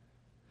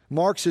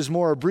 Mark's is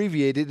more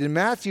abbreviated. In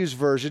Matthew's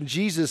version,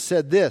 Jesus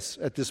said this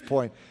at this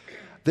point: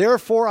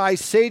 "Therefore I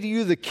say to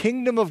you, the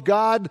kingdom of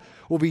God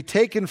will be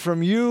taken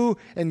from you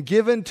and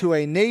given to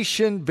a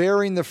nation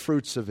bearing the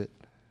fruits of it."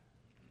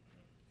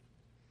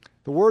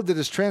 The word that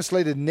is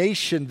translated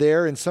nation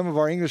there in some of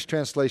our English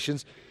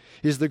translations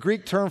is the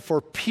Greek term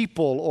for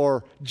people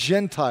or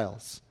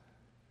Gentiles.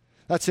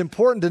 That's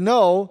important to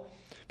know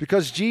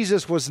because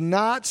Jesus was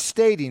not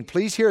stating,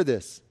 please hear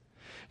this,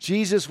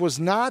 Jesus was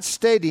not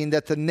stating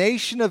that the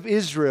nation of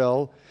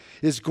Israel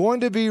is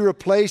going to be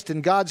replaced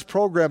in God's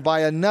program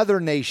by another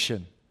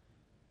nation,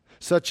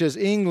 such as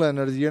England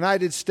or the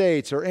United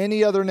States or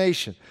any other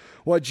nation.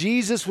 What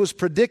Jesus was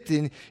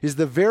predicting is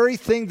the very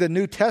thing the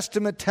New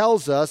Testament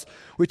tells us,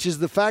 which is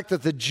the fact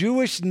that the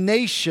Jewish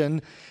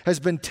nation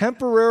has been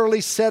temporarily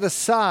set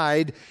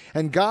aside,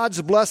 and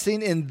God's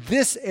blessing in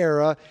this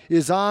era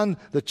is on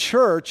the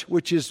church,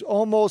 which is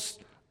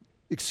almost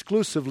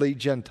exclusively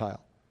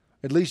Gentile,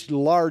 at least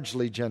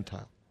largely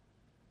Gentile.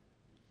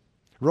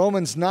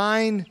 Romans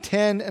 9,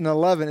 10, and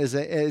 11 is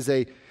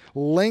a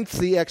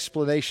lengthy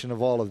explanation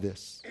of all of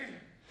this.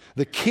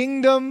 The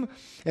kingdom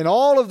and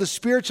all of the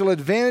spiritual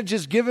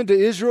advantages given to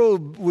Israel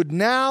would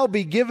now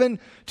be given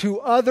to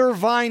other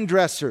vine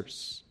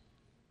dressers.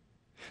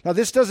 Now,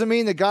 this doesn't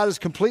mean that God is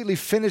completely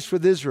finished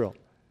with Israel.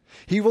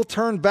 He will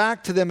turn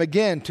back to them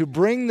again to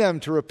bring them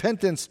to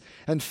repentance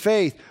and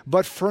faith.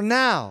 But for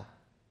now,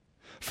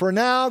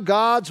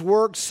 God's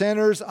work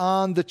centers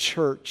on the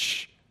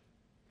church.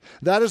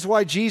 That is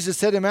why Jesus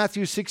said in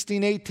Matthew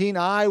 16, 18,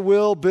 "I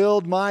will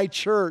build my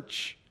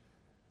church."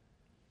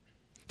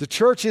 The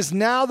church is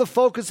now the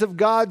focus of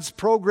God's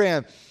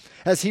program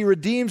as He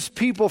redeems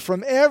people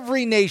from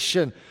every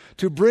nation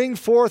to bring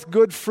forth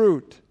good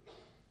fruit.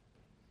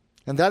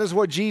 And that is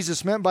what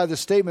Jesus meant by the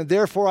statement,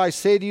 "Therefore I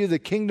say to you, the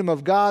kingdom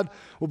of God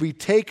will be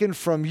taken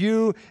from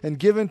you and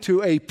given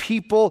to a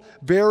people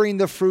bearing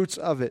the fruits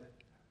of it."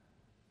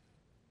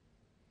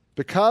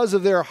 Because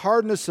of their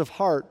hardness of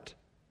heart,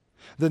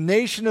 the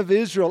nation of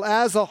Israel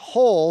as a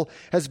whole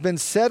has been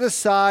set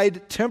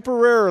aside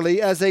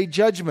temporarily as a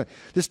judgment.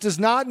 This does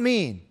not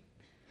mean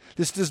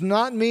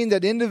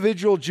that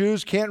individual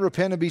Jews can't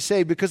repent and be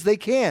saved, because they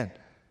can.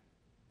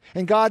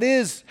 And God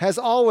has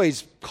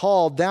always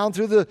called down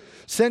through the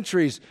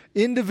centuries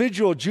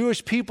individual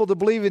Jewish people to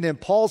believe in Him.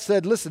 Paul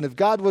said, listen, if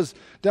God was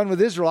done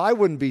with Israel, I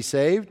wouldn't be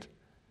saved.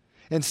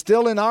 And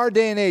still in our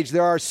day and age,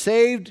 there are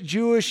saved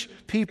Jewish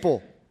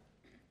people.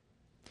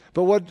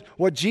 But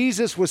what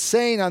Jesus was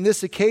saying on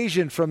this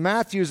occasion from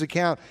Matthew's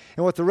account,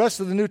 and what the rest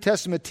of the New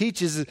Testament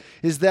teaches,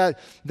 is that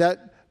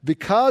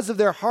because of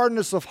their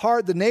hardness of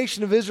heart, the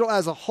nation of Israel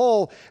as a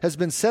whole has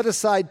been set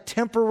aside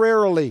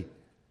temporarily.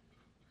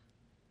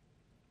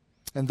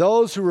 And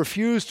those who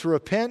refuse to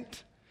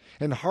repent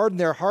and harden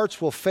their hearts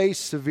will face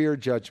severe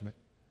judgment.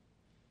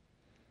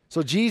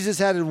 So Jesus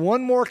added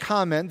one more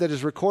comment that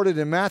is recorded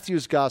in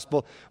Matthew's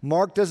gospel.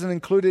 Mark doesn't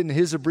include it in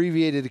his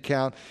abbreviated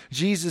account.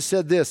 Jesus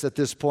said this at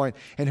this point: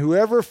 "And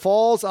whoever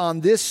falls on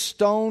this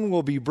stone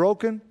will be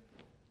broken,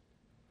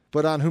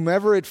 but on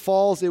whomever it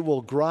falls, it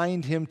will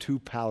grind him to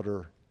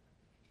powder."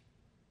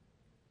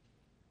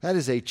 That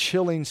is a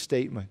chilling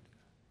statement.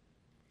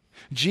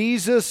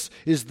 Jesus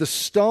is the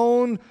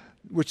stone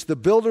which the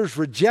builders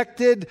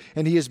rejected,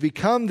 and He has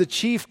become the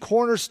chief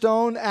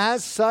cornerstone.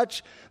 As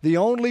such, the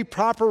only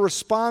proper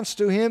response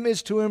to Him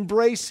is to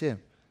embrace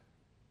Him.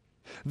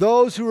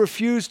 Those who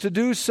refuse to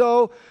do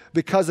so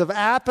because of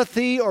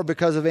apathy or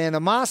because of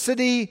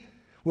animosity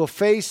will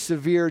face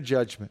severe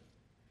judgment.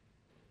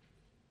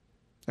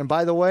 And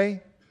by the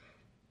way,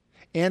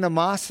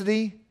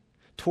 animosity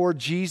toward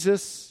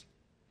Jesus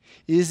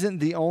isn't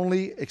the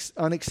only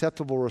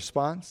unacceptable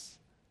response.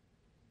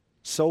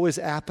 So is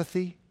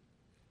apathy.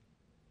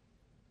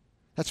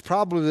 That's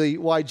probably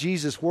why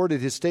Jesus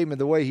worded His statement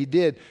the way He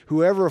did.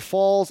 Whoever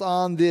falls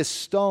on this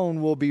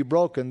stone will be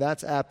broken.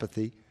 That's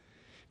apathy.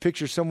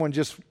 Picture someone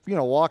just,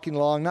 walking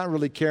along, not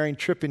really caring,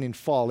 tripping and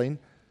falling.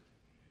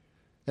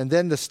 And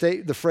then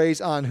the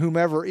phrase, "on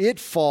whomever it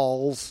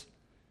falls,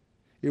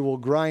 it will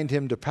grind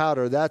him to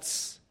powder."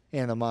 That's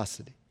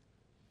animosity.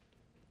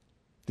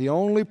 The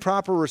only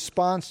proper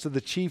response to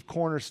the chief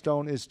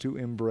cornerstone is to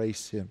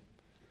embrace Him.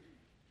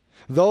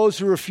 Those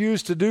who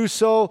refuse to do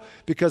so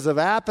because of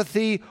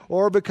apathy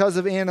or because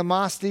of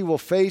animosity will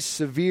face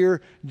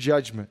severe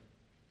judgment.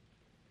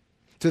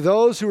 To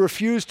those who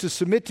refuse to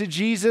submit to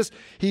Jesus,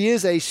 He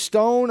is a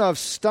stone of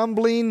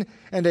stumbling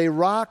and a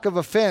rock of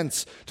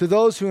offense. To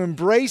those who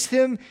embrace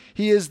Him,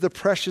 He is the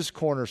precious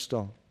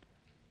cornerstone.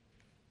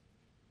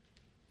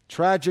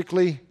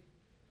 Tragically,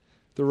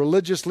 The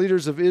religious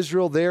leaders of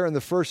Israel there in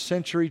the first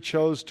century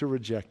chose to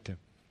reject him,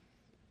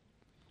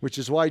 which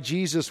is why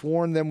Jesus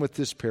warned them with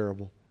this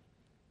parable.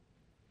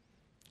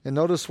 And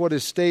notice what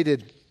is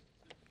stated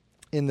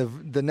in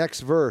the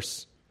next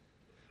verse,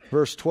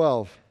 verse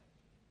 12.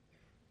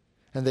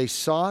 And they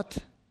sought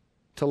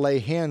to lay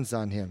hands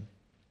on him,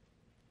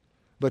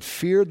 but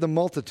feared the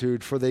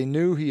multitude, for they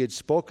knew he had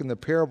spoken the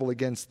parable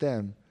against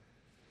them.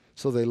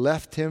 So they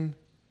left him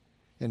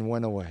and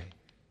went away.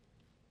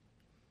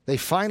 They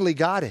finally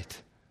got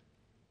it.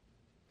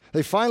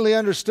 They finally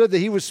understood that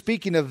he was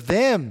speaking of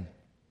them.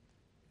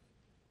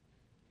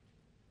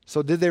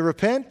 So did they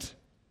repent?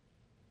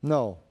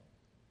 No.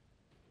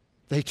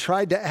 They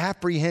tried to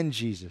apprehend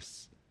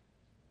Jesus.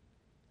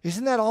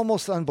 Isn't that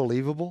almost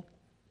unbelievable?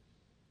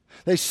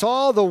 They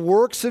saw the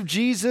works of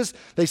Jesus.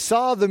 They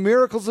saw the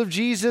miracles of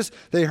Jesus.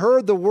 They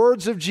heard the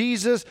words of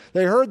Jesus.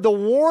 They heard the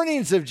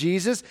warnings of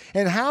Jesus.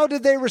 And how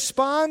did they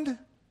respond?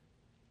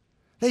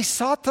 They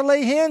sought to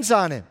lay hands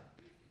on him.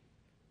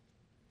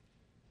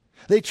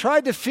 They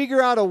tried to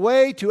figure out a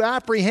way to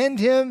apprehend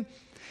him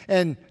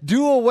and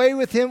do away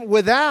with him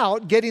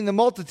without getting the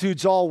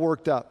multitudes all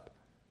worked up.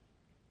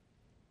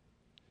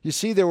 You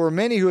see, there were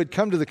many who had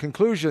come to the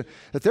conclusion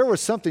that there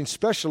was something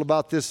special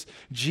about this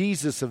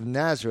Jesus of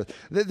Nazareth.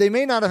 They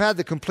may not have had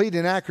the complete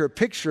and accurate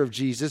picture of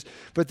Jesus,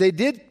 but they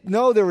did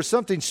know there was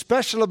something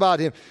special about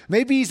him.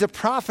 Maybe he's a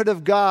prophet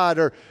of God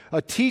or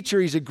a teacher.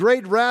 He's a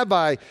great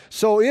rabbi.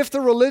 So if the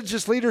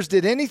religious leaders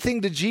did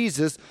anything to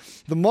Jesus,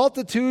 the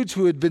multitudes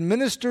who had been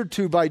ministered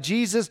to by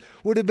Jesus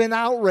would have been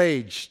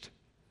outraged.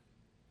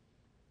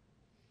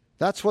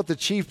 That's what the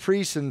chief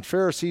priests and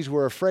Pharisees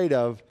were afraid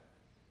of.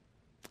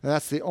 And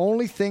that's the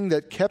only thing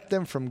that kept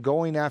them from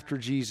going after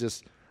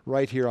Jesus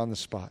right here on the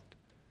spot,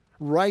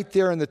 right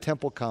there in the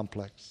temple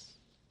complex.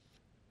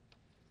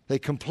 They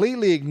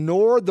completely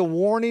ignored the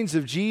warnings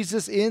of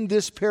Jesus in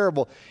this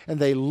parable, and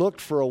they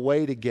looked for a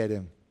way to get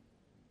him.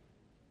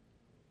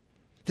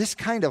 This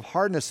kind of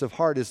hardness of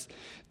heart is,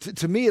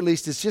 to me at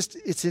least,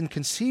 it's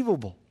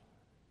inconceivable.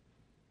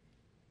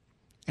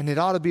 And it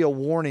ought to be a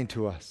warning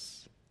to us.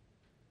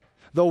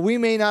 Though we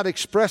may not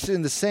express it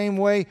in the same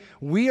way,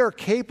 we are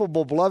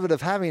capable, beloved,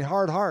 of having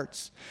hard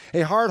hearts.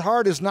 A hard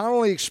heart is not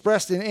only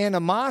expressed in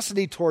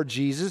animosity toward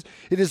Jesus,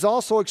 it is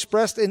also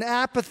expressed in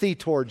apathy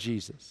toward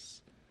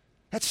Jesus.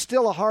 That's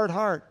still a hard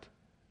heart.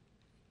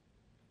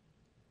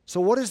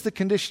 So what is the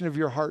condition of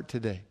your heart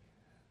today?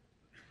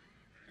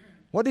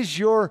 What is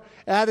your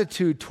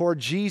attitude toward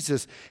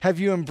Jesus? Have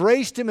you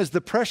embraced him as the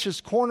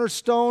precious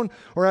cornerstone,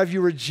 or have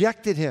you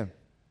rejected him?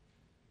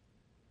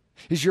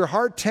 Is your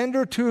heart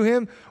tender to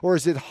him, or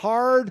is it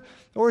hard,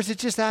 or is it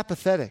just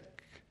apathetic?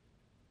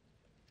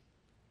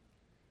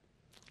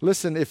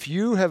 Listen, if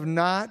you have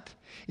not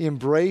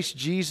embraced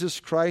Jesus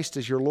Christ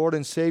as your Lord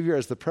and Savior,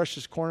 as the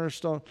precious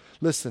cornerstone,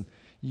 listen,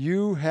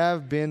 you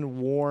have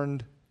been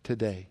warned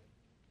today.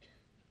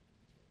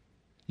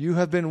 You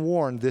have been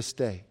warned this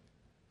day.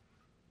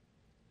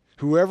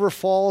 Whoever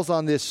falls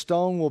on this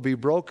stone will be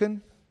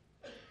broken,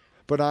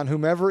 but on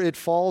whomever it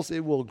falls,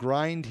 it will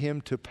grind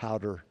him to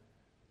powder.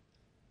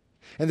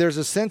 And there's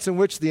a sense in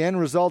which the end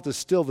result is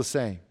still the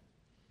same.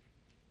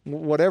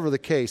 Whatever the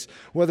case,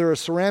 whether a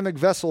ceramic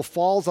vessel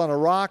falls on a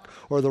rock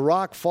or the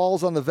rock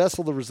falls on the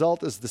vessel, the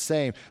result is the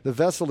same. The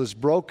vessel is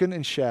broken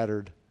and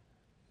shattered.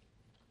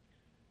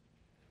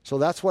 So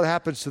that's what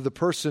happens to the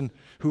person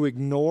who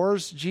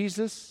ignores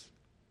Jesus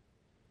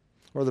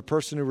or the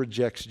person who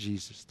rejects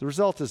Jesus. The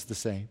result is the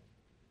same.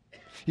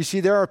 You see,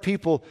 there are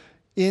people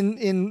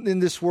in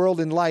this world,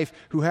 in life,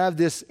 who have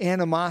this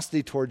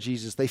animosity toward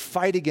Jesus. They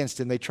fight against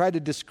him. They try to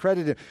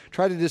discredit him,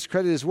 try to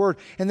discredit his word.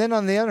 And then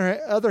on the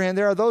other hand,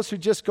 there are those who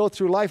just go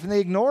through life and they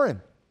ignore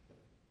him.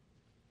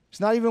 It's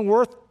not even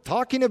worth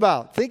talking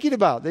about, thinking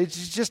about.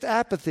 It's just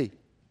apathy.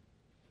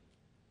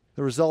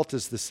 The result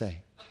is the same.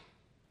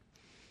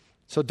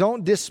 So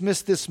don't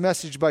dismiss this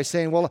message by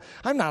saying, well,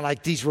 I'm not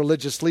like these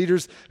religious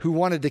leaders who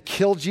wanted to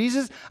kill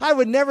Jesus. I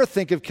would never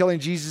think of killing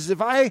Jesus. If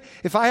I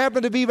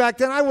happened to be back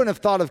then, I wouldn't have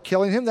thought of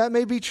killing him. That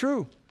may be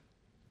true.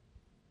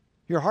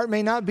 Your heart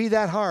may not be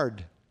that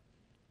hard.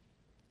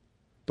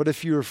 But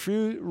if you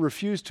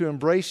refuse to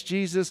embrace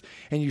Jesus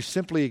and you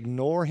simply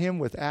ignore him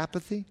with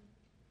apathy,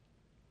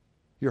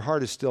 your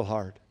heart is still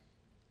hard.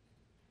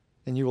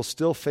 And you will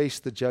still face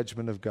the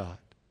judgment of God.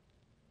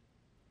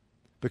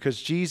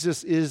 Because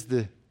Jesus is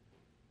the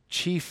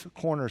chief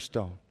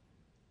cornerstone,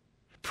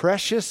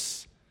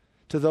 precious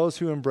to those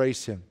who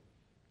embrace him,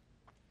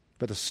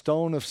 but a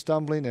stone of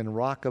stumbling and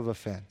rock of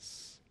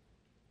offense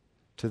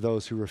to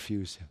those who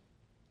refuse him.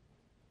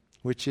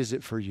 Which is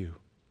it for you?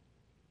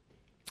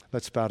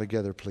 Let's bow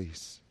together,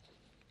 please.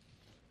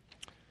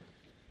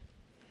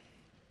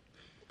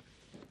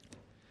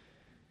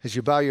 As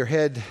you bow your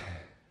head,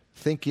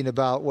 thinking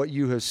about what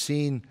you have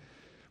seen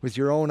with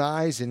your own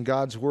eyes in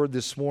God's word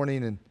this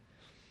morning, and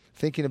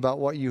thinking about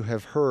what you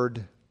have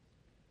heard,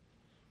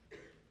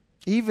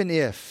 even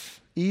if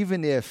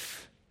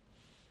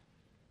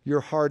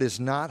your heart is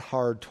not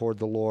hard toward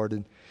the Lord,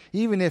 and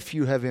even if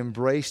you have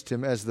embraced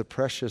him as the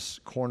precious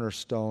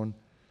cornerstone,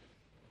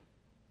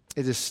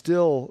 it is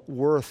still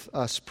worth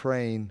us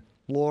praying,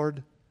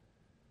 Lord,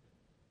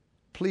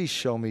 please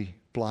show me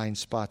blind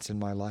spots in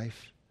my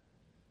life.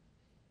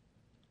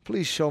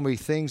 Please show me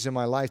things in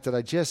my life that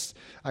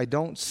I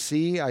don't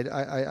see.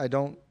 I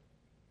don't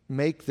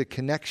make the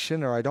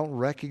connection, or I don't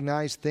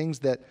recognize things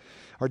that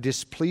are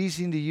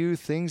displeasing to you,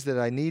 things that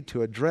I need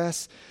to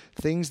address,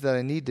 things that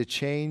I need to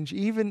change.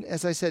 Even,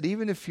 as I said,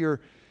 even if your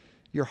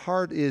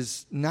heart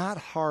is not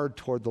hard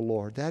toward the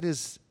Lord, that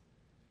is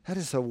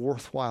a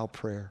worthwhile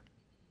prayer.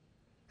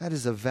 That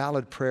is a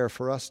valid prayer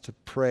for us to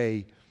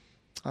pray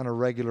on a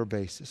regular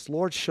basis.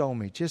 Lord, show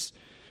me. Just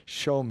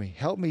show me.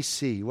 Help me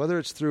see, whether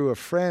it's through a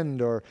friend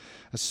or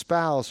a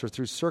spouse or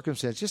through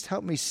circumstance. Just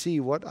help me see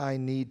what I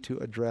need to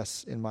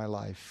address in my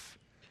life.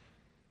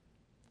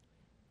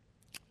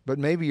 But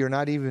maybe you're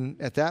not even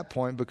at that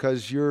point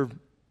because you're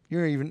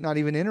even not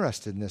even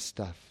interested in this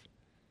stuff.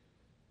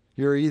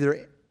 You're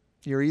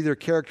either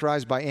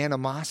characterized by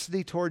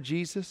animosity toward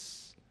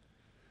Jesus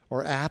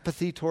or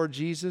apathy toward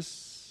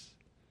Jesus.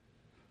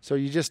 So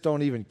you just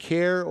don't even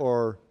care,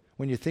 or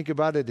when you think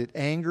about it, it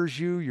angers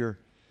you.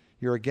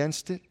 You're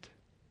against it.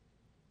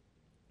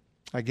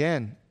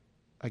 Again,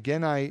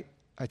 I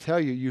tell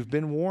you, you've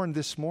been warned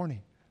this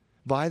morning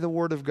by the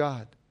Word of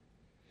God.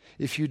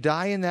 If you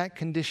die in that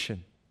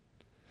condition,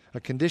 a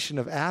condition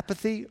of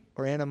apathy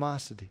or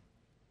animosity,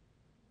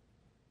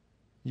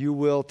 you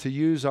will, to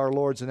use our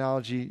Lord's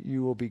analogy,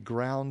 you will be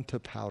ground to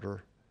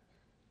powder.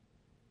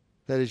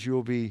 That is, you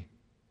will be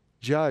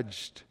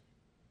judged,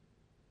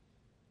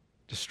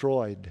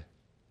 destroyed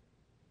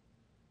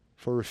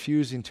for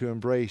refusing to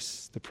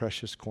embrace the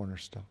precious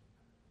cornerstone.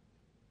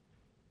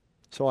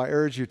 So I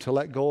urge you to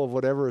let go of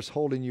whatever is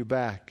holding you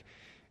back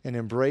and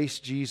embrace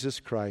Jesus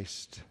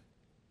Christ.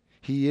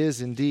 He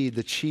is indeed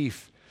the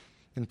chief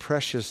and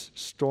precious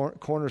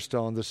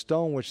cornerstone, the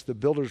stone which the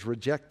builders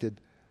rejected.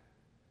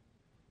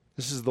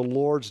 This is the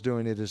Lord's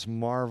doing. It is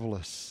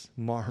marvelous,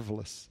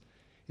 marvelous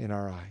in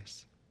our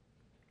eyes.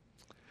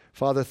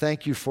 Father,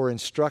 thank you for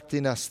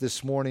instructing us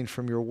this morning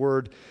from your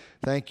word.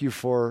 Thank you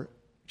for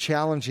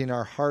challenging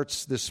our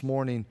hearts this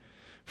morning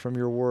from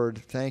your word.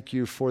 Thank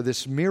you for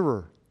this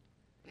mirror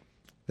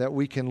that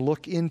we can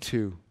look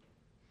into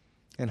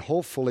and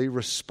hopefully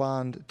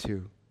respond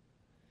to.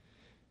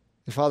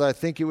 And Father, I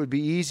think it would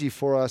be easy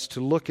for us to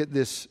look at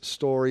this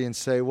story and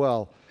say,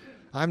 well,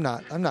 I'm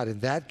not in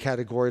that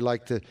category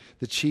like the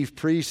chief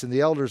priests and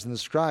the elders and the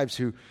scribes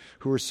who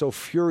were so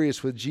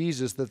furious with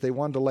Jesus that they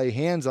wanted to lay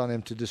hands on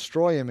him to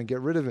destroy him and get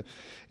rid of him.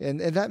 And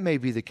that may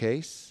be the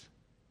case.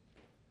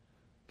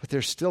 But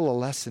there's still a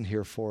lesson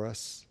here for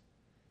us,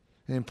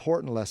 an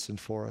important lesson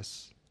for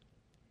us,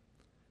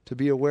 to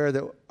be aware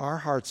that our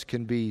hearts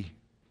can be,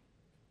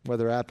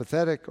 whether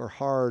apathetic or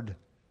hard,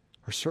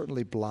 or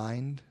certainly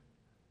blind.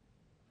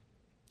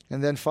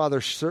 And then, Father,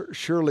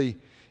 surely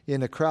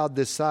in a crowd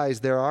this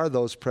size, there are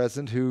those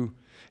present who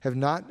have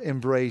not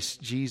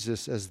embraced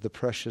Jesus as the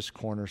precious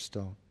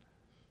cornerstone.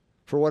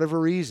 For whatever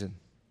reason,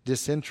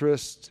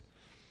 disinterest,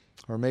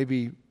 or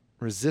maybe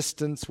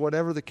resistance,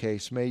 whatever the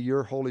case, may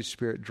your Holy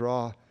Spirit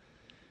draw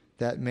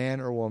that man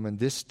or woman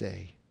this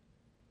day.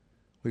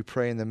 We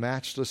pray in the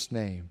matchless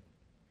name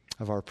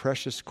of our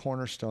precious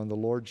cornerstone, the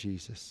Lord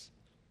Jesus.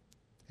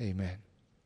 Amen.